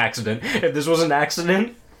all an accident. If this was an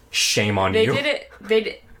accident, shame on you.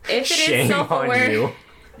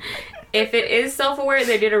 If it is self-aware,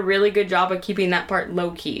 they did a really good job of keeping that part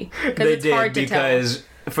low-key. Because it's hard to tell.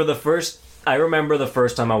 I remember the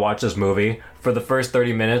first time I watched this movie, for the first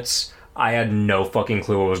 30 minutes, I had no fucking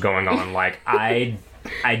clue what was going on. I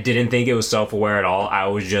didn't think it was self-aware at all. I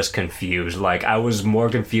was just confused. I was more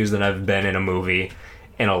confused than I've been in a movie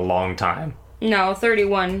in a long time. No,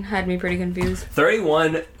 31 had me pretty confused.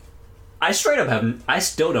 31, I straight up haven't. I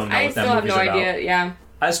still don't know what that movie's about. I still have no idea, yeah.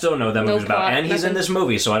 I still know what that movie's about. And he's in this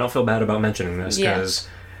movie, so I don't feel bad about mentioning this, because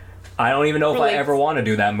I don't even know if I ever want to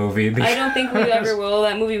do that movie. I don't think we ever will.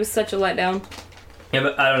 That movie was such a letdown. Yeah,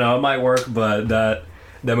 but I don't know. It might work, but that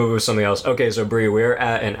movie was something else. Okay, so Brie, we're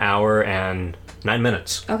at an hour and 9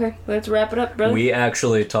 minutes. Okay, let's wrap it up, brother. We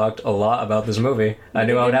actually talked a lot about this movie. I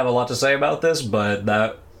knew I would have a lot to say about this, but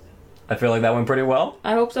I feel like that went pretty well.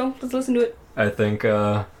 I hope so. Let's listen to it. I think,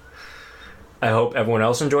 I hope everyone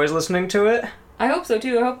else enjoys listening to it. I hope so,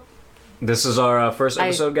 too. I hope. This is our first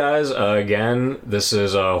episode, guys. Again, this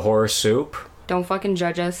is Horror Soup. Don't fucking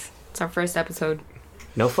judge us. It's our first episode.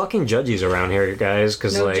 No fucking judgies around here, guys,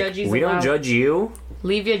 because, we don't judge you.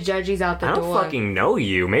 Leave your judgies out the door. I don't fucking know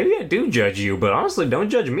you. Maybe I do judge you, but honestly, don't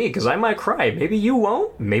judge me, because I might cry. Maybe you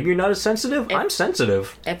won't. Maybe you're not as sensitive. I'm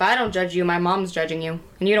sensitive. If I don't judge you, my mom's judging you,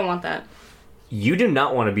 and you don't want that. You do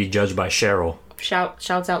not want to be judged by Cheryl.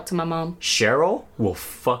 Shouts out to my mom. Cheryl will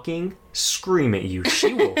fucking scream at you.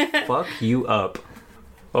 She will fuck you up.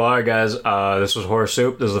 Well, alright guys, this was Horror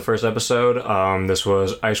Soup. This is the first episode. This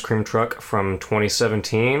was Ice Cream Truck from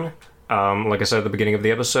 2017. like I said at the beginning of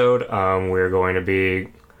the episode, we're going to be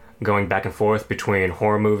going back and forth between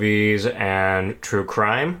horror movies and true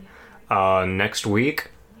crime. Next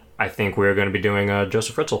week, I think we're going to be doing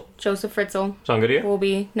Joseph Fritzl. Joseph Fritzl. Sound good to you? Will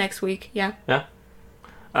be next week, yeah. Yeah.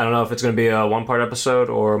 I don't know if it's going to be a one-part episode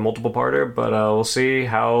or a multiple-parter, but we'll see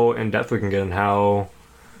how in-depth we can get and how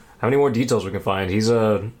many more details we can find. He's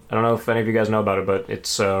I don't know if any of you guys know about it, but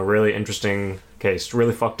it's a really interesting case.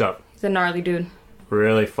 Really fucked up. He's a gnarly dude.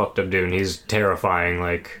 Really fucked up dude. And he's terrifying.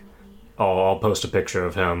 Like, I'll post a picture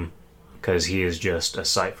of him because he is just a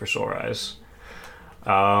sight for sore eyes.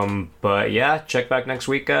 But yeah, check back next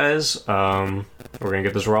week, guys. We're gonna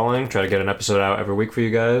get this rolling. Try to get an episode out every week for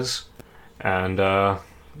you guys. And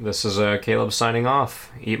this is Caleb signing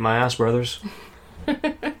off. Eat my ass, brothers.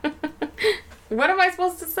 What am I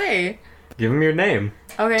supposed to say? Give him your name.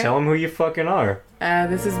 Okay. Tell him who you fucking are.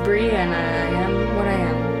 This is Bree, and I am what I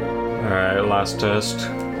am. Alright, last test.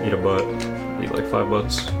 Eat a butt. Eat like 5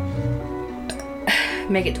 butts.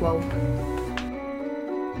 Make it 12.